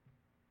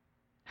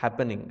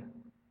happening.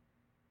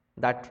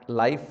 That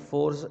life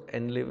force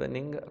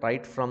enlivening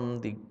right from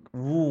the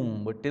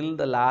womb till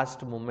the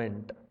last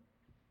moment.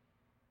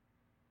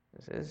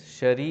 This is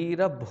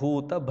Sharira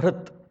Bhuta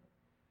Bhrit.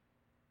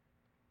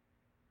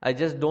 I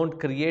just don't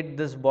create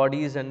these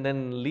bodies and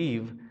then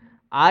leave.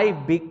 I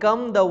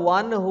become the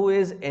one who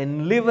is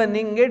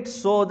enlivening it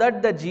so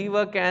that the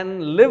Jiva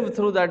can live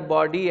through that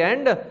body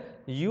and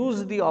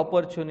use the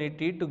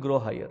opportunity to grow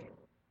higher.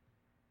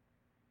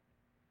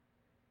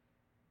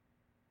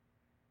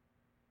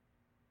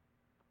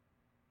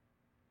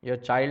 Your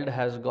child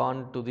has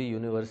gone to the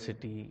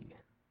university.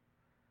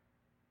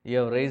 You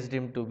have raised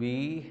him to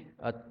be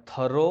a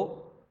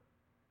thorough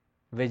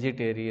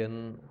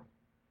vegetarian.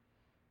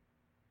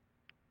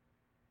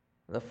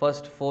 The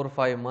first 4 or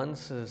 5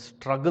 months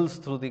struggles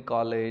through the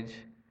college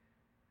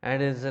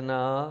and is in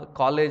a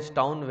college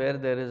town where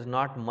there is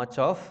not much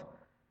of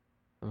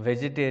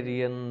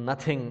vegetarian,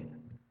 nothing.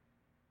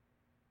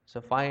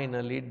 So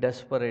finally,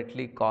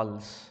 desperately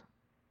calls.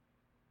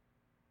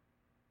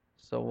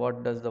 So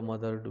what does the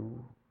mother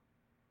do?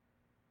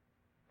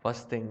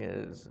 First thing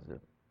is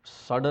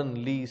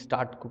suddenly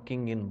start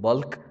cooking in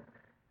bulk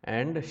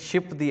and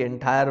ship the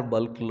entire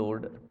bulk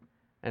load,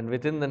 and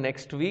within the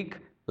next week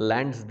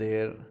lands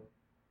there.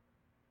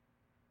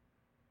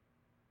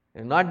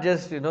 And not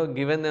just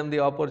given them the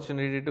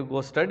opportunity to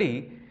go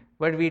study,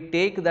 but we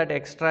take that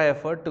extra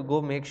effort to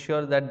go make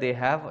sure that they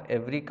have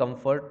every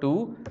comfort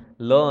to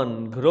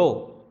learn,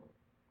 grow.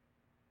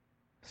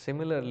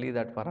 Similarly,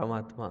 that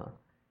Paramatma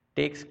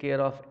takes care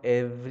of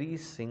every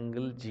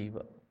single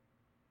jiva.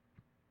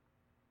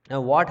 Now,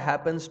 what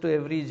happens to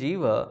every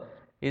jiva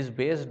is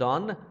based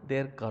on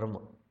their karma.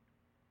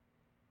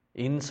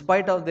 In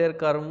spite of their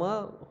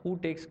karma, who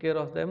takes care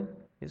of them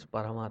is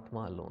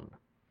Paramatma alone.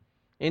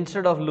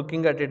 Instead of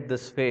looking at it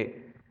this way,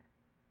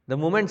 the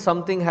moment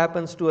something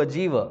happens to a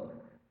jiva,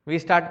 we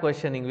start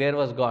questioning, where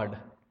was God?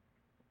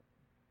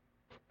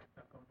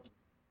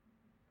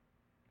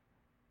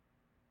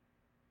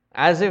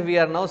 As if we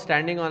are now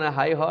standing on a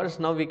high horse,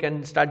 now we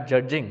can start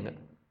judging.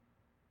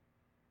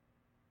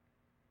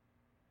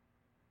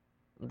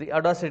 The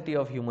audacity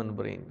of human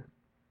brain.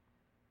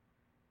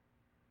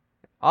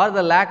 Or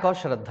the lack of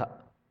Shraddha.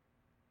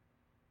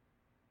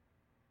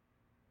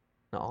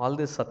 Now, all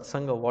this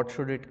satsanga, what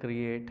should it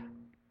create?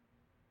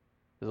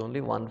 There's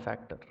only one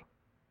factor.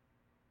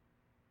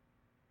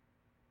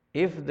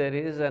 If there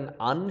is an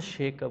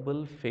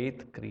unshakable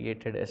faith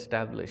created,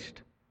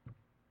 established,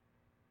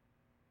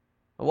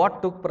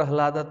 what took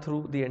Prahlada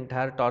through the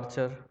entire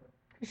torture?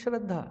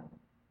 Shraddha.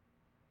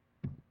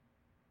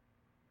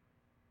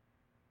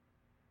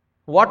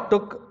 What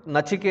took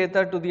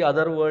Nachiketa to the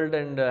other world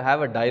and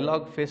have a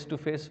dialogue face to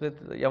face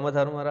with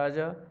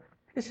Yamadharmaraja?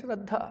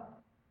 Shraddha.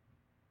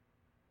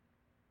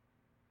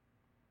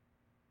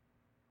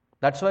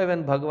 That's why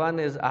when Bhagavan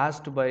is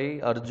asked by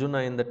Arjuna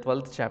in the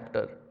 12th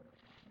chapter,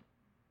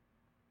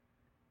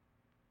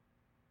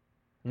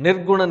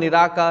 Nirguna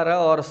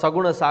Nirakara or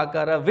Saguna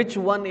Sakara, which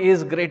one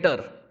is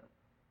greater?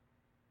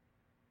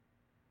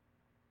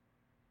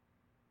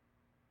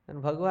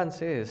 And Bhagavan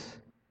says,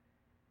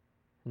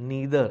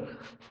 neither.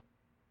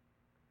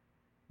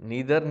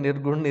 Neither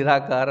Nirgun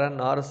Nirakara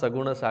nor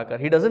Saguna Sakara.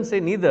 He doesn't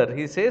say neither.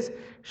 He says,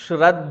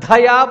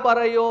 Shraddhaya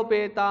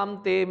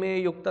parayopetam te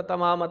me yukta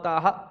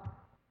tamamataha.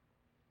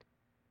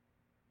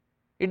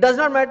 It does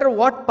not matter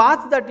what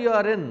path that you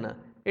are in.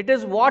 It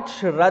is what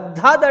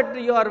Shraddha that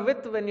you are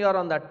with when you are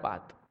on that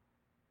path.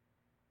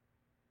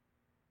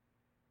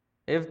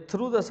 If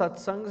through the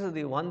satsangs,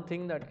 the one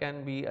thing that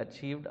can be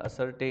achieved,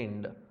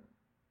 ascertained,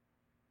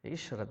 is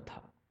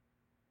Shraddha.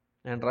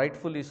 And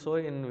rightfully so,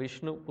 in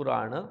Vishnu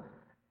Purana,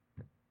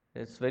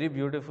 it's very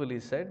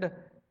beautifully said,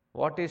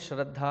 what is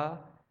Shraddha?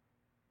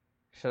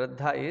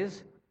 Shraddha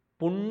is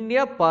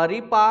Punya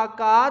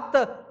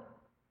Paripakat,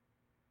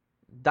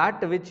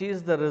 that which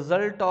is the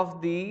result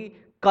of the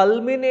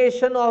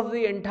culmination of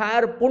the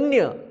entire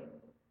Punya.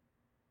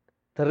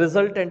 The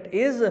resultant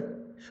is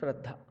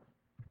Shraddha.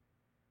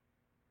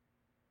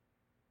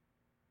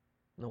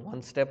 Now,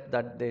 one step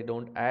that they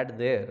don't add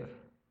there,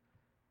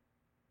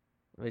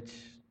 which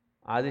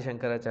Adi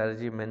Shankaracharya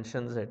ji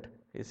mentions it,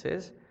 he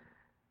says,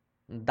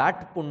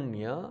 that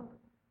Punya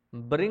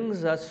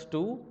brings us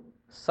to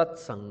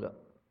Satsanga.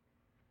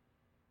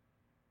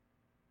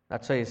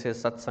 That's why he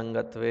says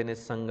Satsangatve,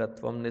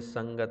 Nissangatvam,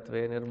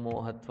 Nissangatve,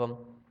 Nirmohatvam.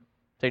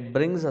 So it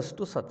brings us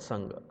to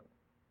Satsanga.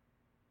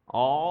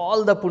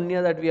 All the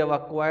Punya that we have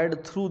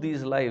acquired through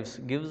these lives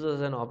gives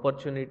us an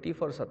opportunity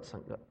for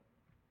Satsanga.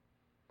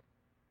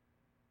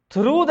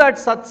 Through that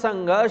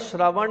Satsanga,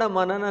 Shravana,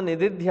 Manana,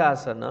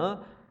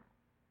 Nididhyasana,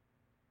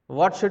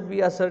 what should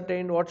be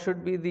ascertained? What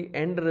should be the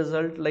end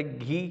result? Like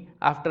ghee,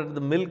 after the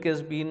milk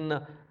has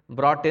been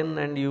brought in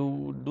and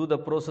you do the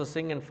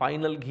processing and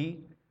final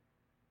ghee.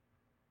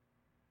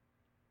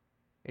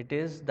 It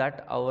is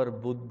that our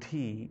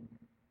buddhi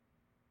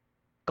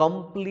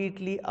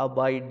completely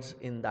abides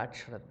in that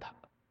Shraddha.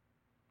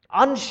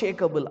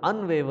 Unshakable,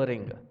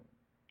 unwavering.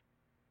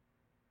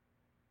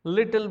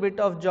 Little bit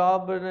of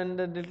job and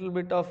a little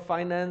bit of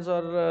finance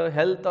or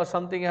health or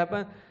something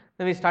happen,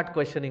 then we start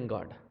questioning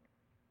God.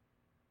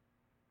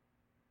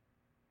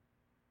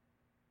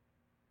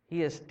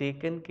 He has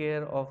taken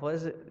care of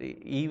us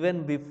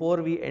even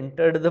before we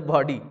entered the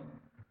body.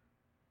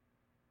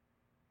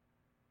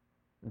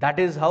 That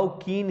is how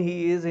keen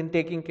He is in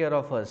taking care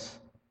of us.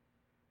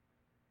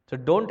 So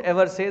don't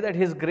ever say that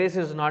His grace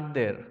is not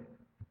there.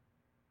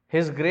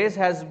 His grace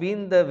has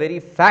been the very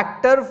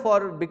factor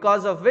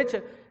because of which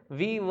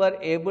we were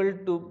able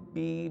to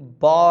be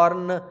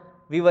born,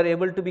 we were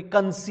able to be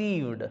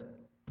conceived.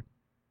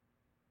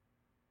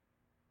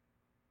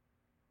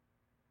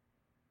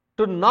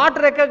 To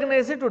not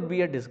recognize it would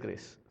be a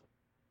disgrace.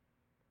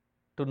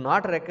 To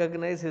not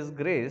recognize His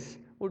grace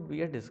would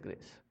be a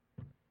disgrace.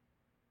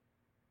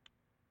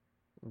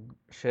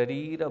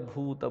 Sharira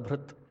bhuta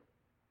bhrit.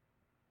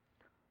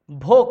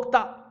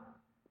 Bhokta.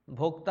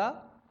 Bhokta,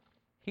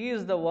 he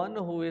is the one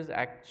who is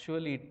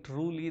actually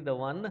truly the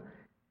one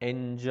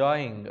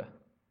enjoying.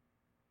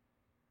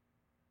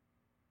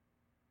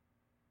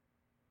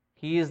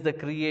 He is the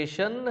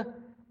creation,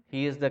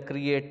 he is the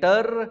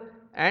creator,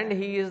 and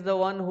he is the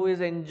one who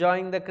is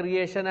enjoying the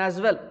creation as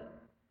well.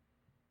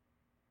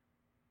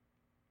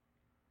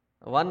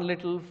 One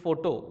little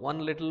photo,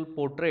 one little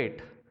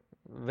portrait,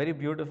 very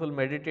beautiful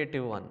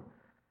meditative one,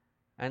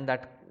 and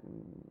that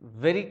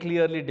very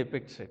clearly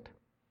depicts it.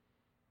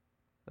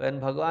 When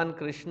Bhagavan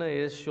Krishna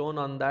is shown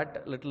on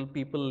that little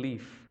people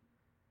leaf,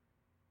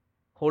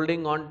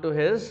 holding on to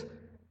his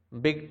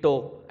big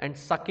toe and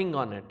sucking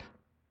on it.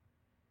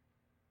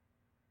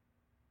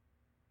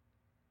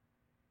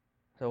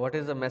 So, what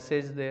is the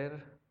message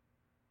there?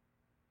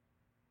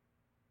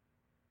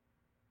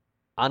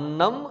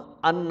 Annam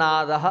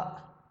annadaha.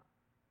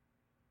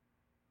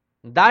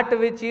 That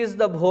which is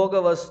the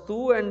bhoga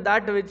vastu and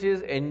that which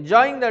is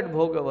enjoying that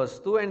bhoga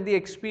vastu and the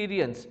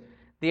experience.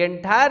 The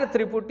entire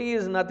Triputi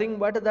is nothing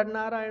but that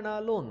Narayana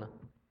alone.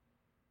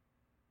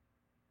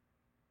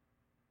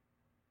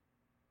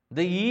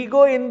 The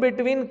ego in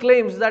between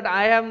claims that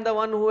I am the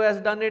one who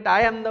has done it,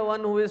 I am the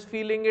one who is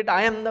feeling it,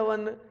 I am the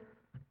one.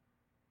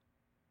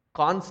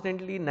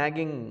 Constantly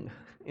nagging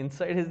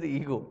inside is the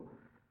ego.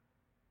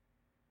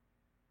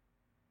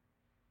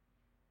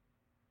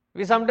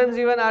 We sometimes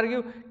even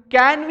argue,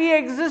 can we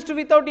exist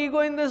without ego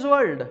in this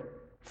world?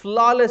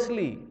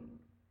 Flawlessly.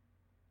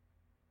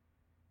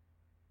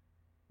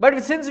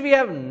 But since we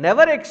have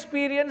never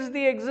experienced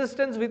the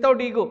existence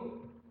without ego,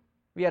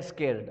 we are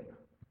scared.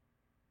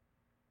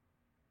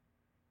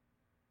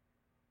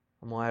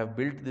 I have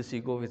built this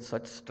ego with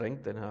such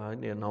strength, and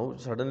now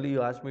suddenly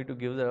you ask me to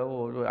give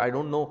that, I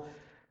don't know.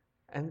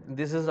 And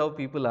this is how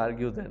people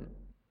argue then.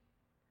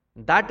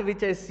 That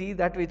which I see,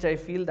 that which I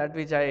feel, that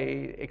which I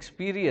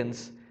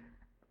experience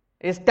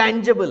is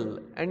tangible,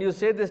 and you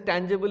say this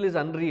tangible is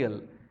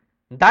unreal.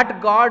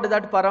 That God,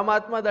 that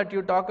Paramatma that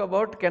you talk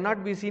about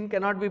cannot be seen,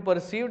 cannot be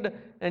perceived,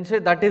 and say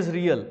that is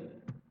real.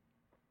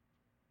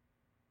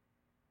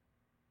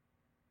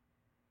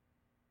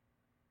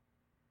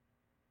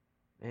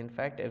 In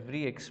fact,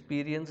 every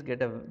experience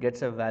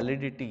gets a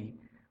validity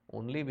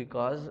only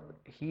because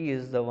he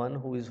is the one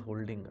who is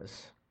holding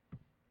us,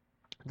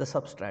 the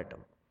substratum,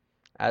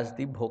 as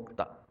the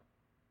bhokta.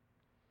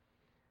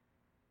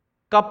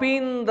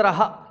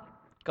 Kapindraha.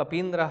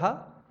 Kapindraha,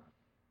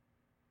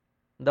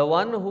 the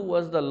one who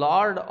was the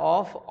lord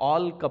of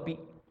all Kapi,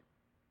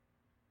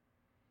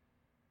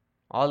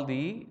 all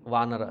the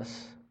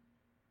Vanaras.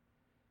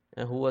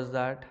 And who was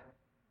that?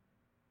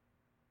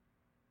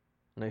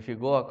 Now, if you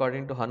go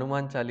according to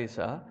Hanuman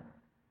Chalisa,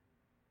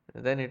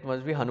 then it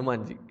must be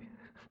Hanumanji.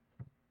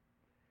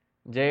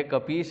 Jay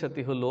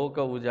Kapishatihu Loka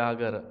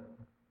Ujagara.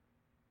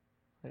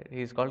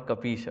 He is called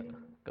Kapisha,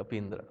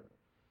 Kapindra.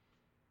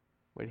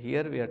 But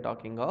here we are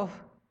talking of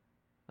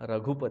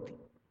Raghupati.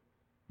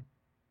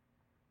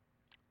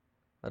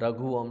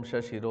 Raghu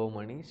Amsha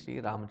Shiromani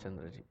Sri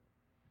Ramachandraji.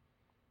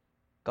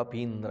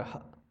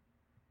 Kapindraha.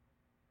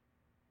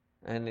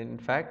 And in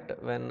fact,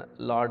 when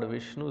Lord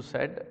Vishnu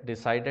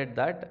decided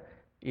that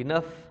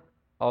enough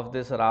of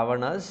this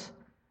Ravana's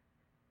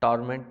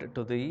torment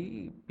to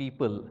the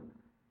people,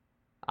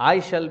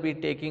 I shall be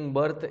taking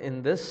birth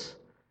in this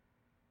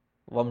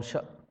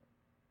Vamsha.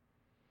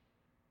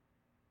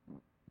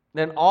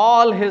 Then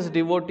all his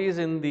devotees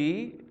in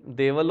the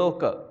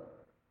Devaloka,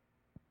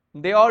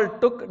 they all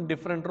took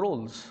different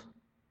roles.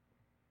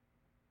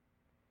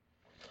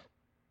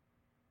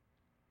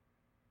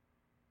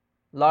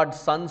 Lord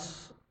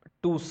Sun's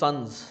two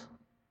sons,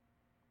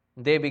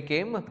 they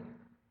became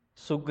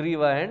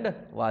Sugriva and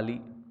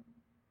Vali.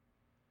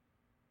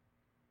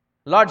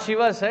 Lord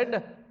Shiva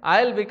said,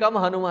 I'll become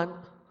Hanuman.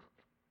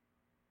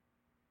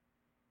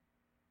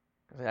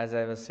 As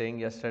I was saying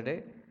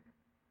yesterday,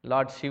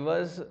 Lord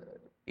Shiva's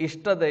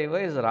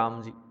Ishtadaiva is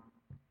Ramji.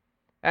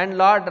 And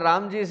Lord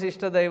Ramji's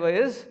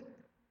Ishtadaiva is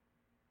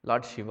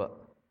Lord Shiva.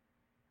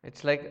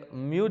 It's like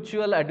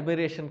mutual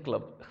admiration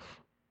club.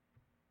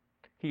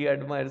 He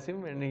admires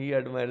him and he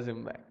admires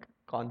him back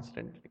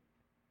constantly.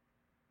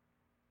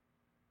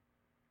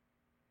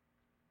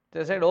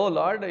 They said, oh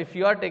Lord, if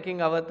you are taking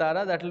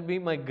avatara, that will be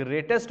my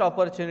greatest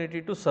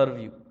opportunity to serve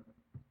you.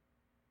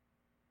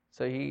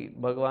 So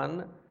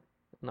Bhagavan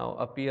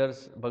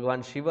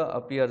Shiva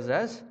appears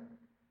as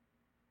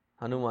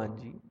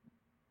Hanumanji.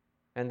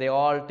 And they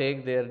all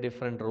take their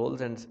different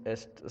roles and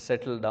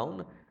settle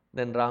down.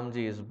 Then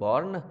Ramji is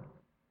born.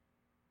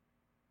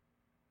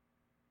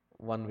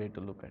 One way to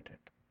look at it.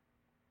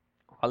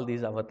 All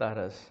these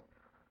avatars.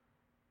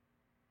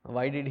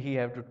 Why did he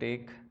have to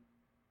take?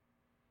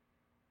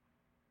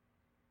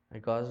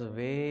 Because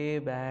way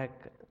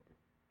back,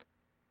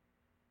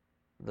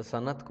 the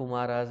Sanat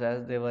Kumaras,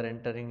 as they were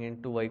entering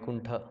into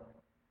Vaikuntha,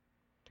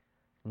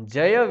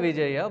 Jaya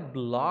Vijaya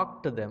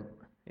blocked them.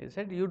 He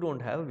said, you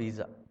don't have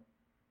visa.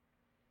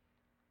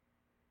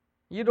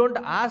 You don't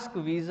ask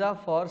visa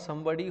for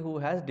somebody who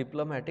has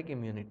diplomatic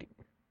immunity.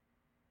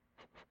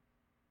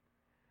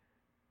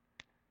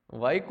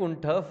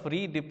 Vaikuntha,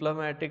 free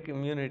diplomatic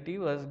immunity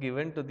was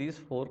given to these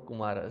 4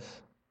 Kumaras,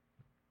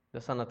 the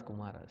Sanat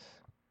Kumaras.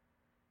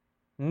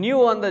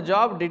 New on the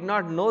job, did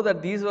not know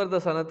that these were the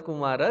Sanat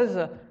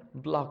Kumaras,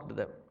 blocked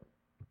them.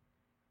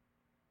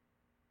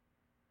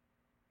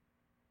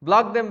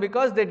 Blocked them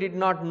because they did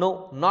not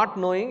know. Not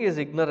knowing is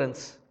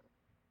ignorance.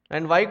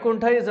 And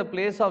Vaikuntha is a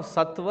place of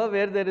sattva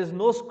where there is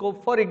no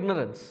scope for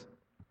ignorance.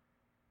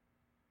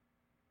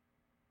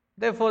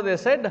 Therefore, they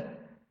said,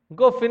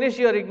 go finish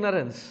your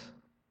ignorance.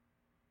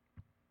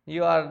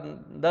 You are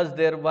thus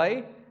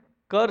thereby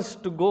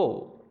cursed to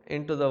go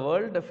into the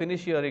world,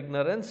 finish your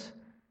ignorance,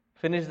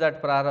 finish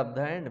that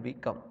prarabdha and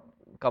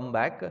come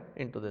back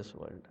into this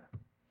world.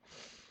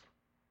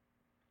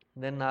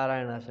 Then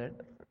Narayana said,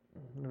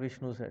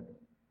 Vishnu said,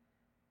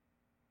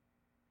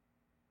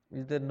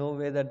 is there no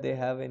way that they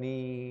have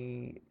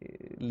any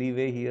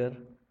leeway here?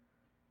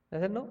 I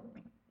said, no.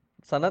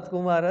 Sanat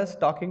Kumaras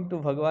talking to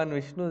Bhagavan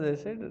Vishnu, they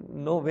said,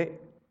 no way.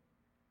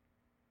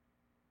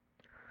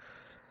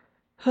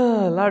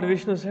 Lord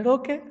Vishnu said,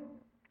 okay,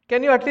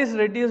 can you at least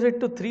reduce it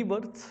to 3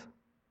 births?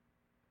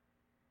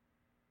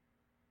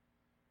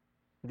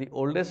 The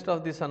oldest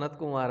of the Sanat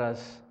Kumaras,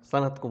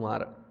 Sanat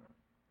Kumara,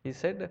 he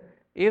said,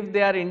 if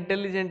they are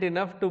intelligent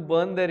enough to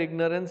burn their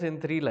ignorance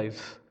in 3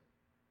 lives,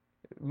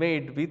 may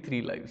it be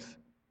 3 lives.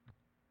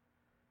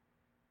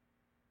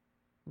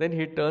 Then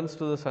he turns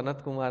to the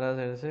Sanat Kumaras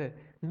and says,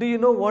 do you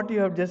know what you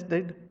have just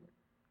did?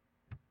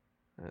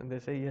 And they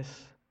say,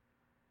 yes.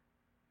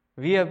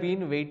 We have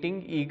been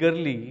waiting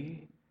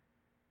eagerly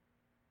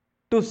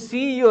to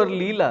see your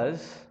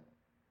Leelas.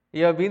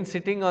 You have been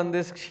sitting on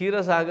this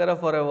Kshira Sagara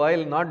for a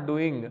while, not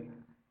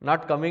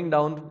coming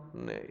down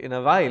in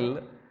a while.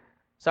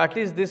 So at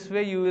least this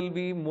way you will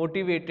be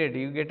motivated,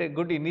 you get a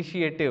good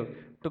initiative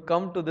to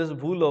come to this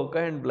Bhuloka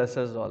and bless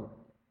us all.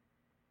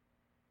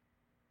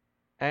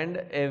 And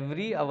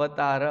every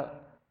avatara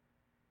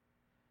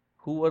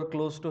who were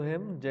close to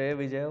him, Jaya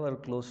Vijaya, were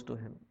close to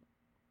him.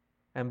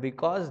 And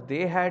because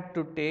they had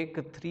to take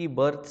 3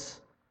 births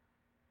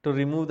to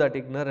remove that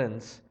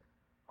ignorance,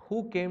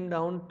 who came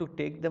down to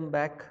take them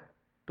back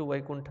to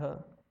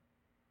Vaikuntha?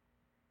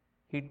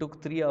 He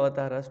took 3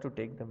 avatars to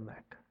take them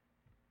back.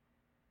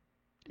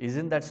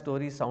 Isn't that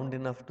story sound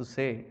enough to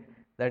say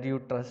that you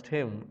trust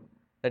him,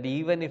 that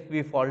even if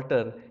we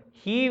falter,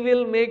 he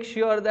will make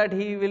sure that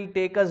he will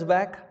take us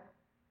back?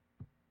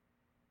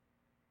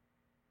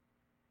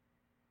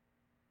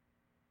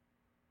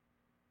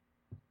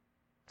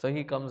 So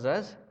he comes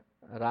as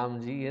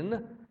Ramji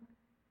in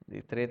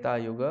the Treta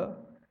Yuga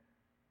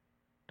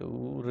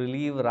to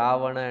relieve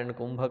Ravana and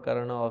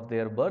Kumbhakarna of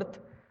their birth,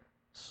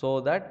 so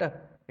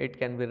that it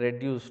can be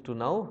reduced to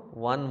now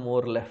 1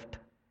 more left,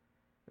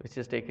 which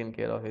is taken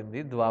care of in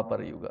the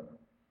Dwapar Yuga.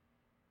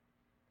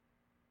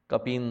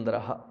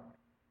 Kapindraha.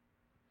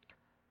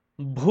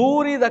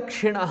 Bhuri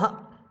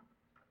Dakshinaha.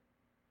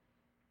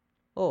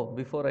 Oh,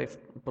 before I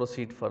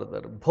proceed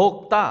further,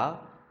 Bhokta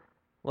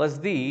was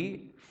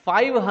the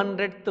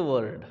 500th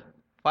word,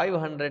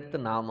 500th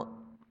Nama,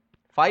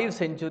 5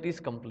 centuries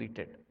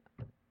completed.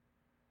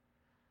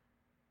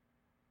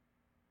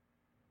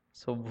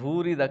 So,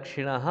 Bhuri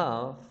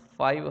Dakshinaha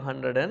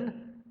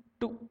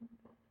 502.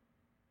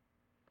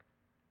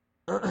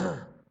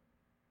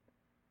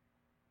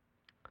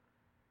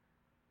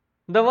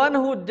 The one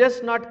who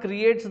just not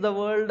creates the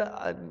world,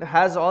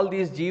 has all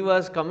these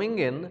jivas coming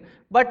in,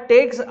 but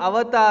takes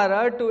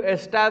avatara to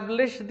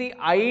establish the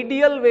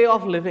ideal way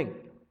of living.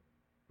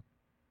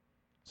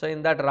 So,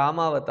 in that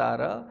Rama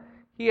avatara,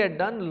 he had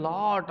done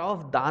lot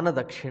of dana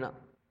dakshina.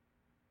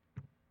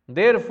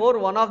 Therefore,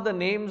 one of the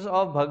names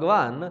of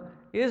Bhagwan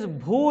is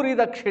Bhuri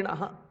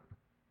Dakshinaha,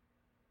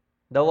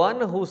 the one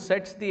who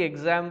sets the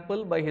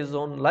example by his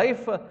own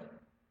life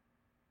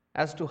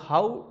as to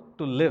how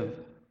to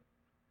live.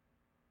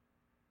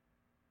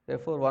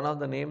 Therefore, one of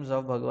the names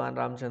of Bhagwan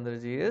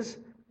Ramchandraji is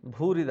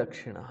Bhuri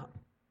Dakshinaha.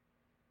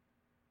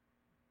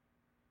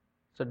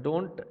 So,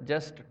 don't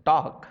just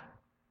talk,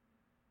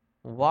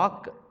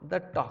 walk the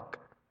talk.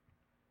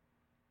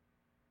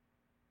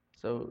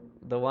 So,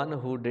 the one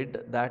who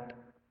did that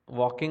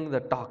walking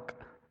the talk.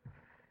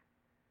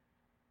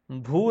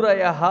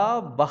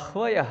 Bhurayaha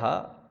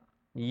Bahvayaha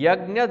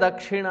Yajna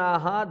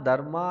Dakshinaha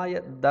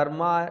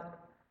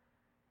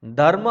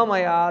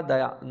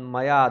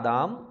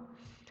Dharmamayadam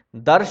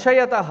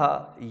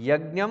Darshayataha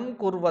Yajnam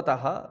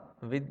Kurvataha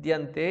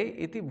Vidyante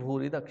iti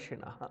Bhuri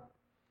Dakshinaha.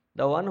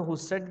 The one who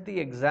set the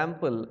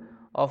example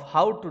of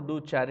how to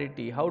do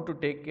charity, how to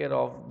take care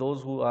of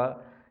those who are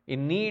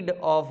in need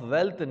of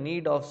wealth,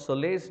 need of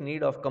solace,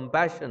 need of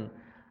compassion.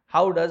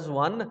 How does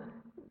one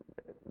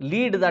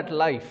lead that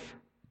life?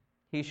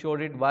 He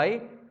showed it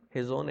by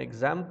his own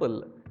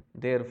example.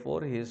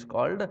 Therefore, he is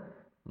called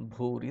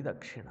Bhuri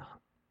Dakshina.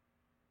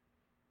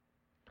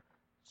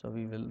 So,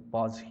 we will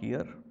pause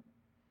here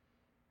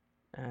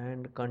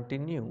and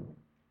continue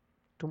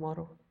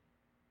tomorrow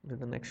with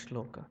the next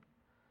shloka.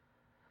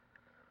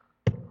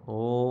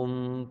 ॐ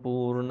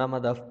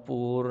पूर्णमदः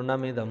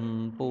पूर्णमिदं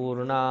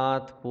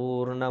पूर्णात्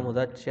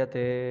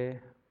पूर्णमुदच्यते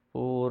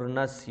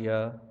पूर्णस्य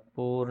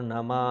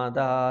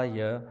पूर्णमादाय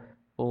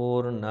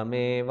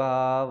पूर्णमेवावशिष्यते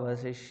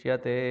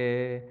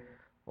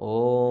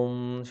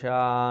ॐ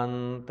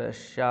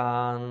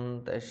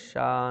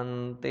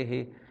शान्तिः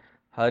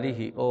हरिः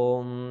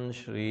ॐ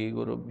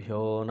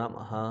श्रीगुरुभ्यो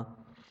नमः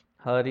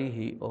हरिः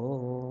ॐ।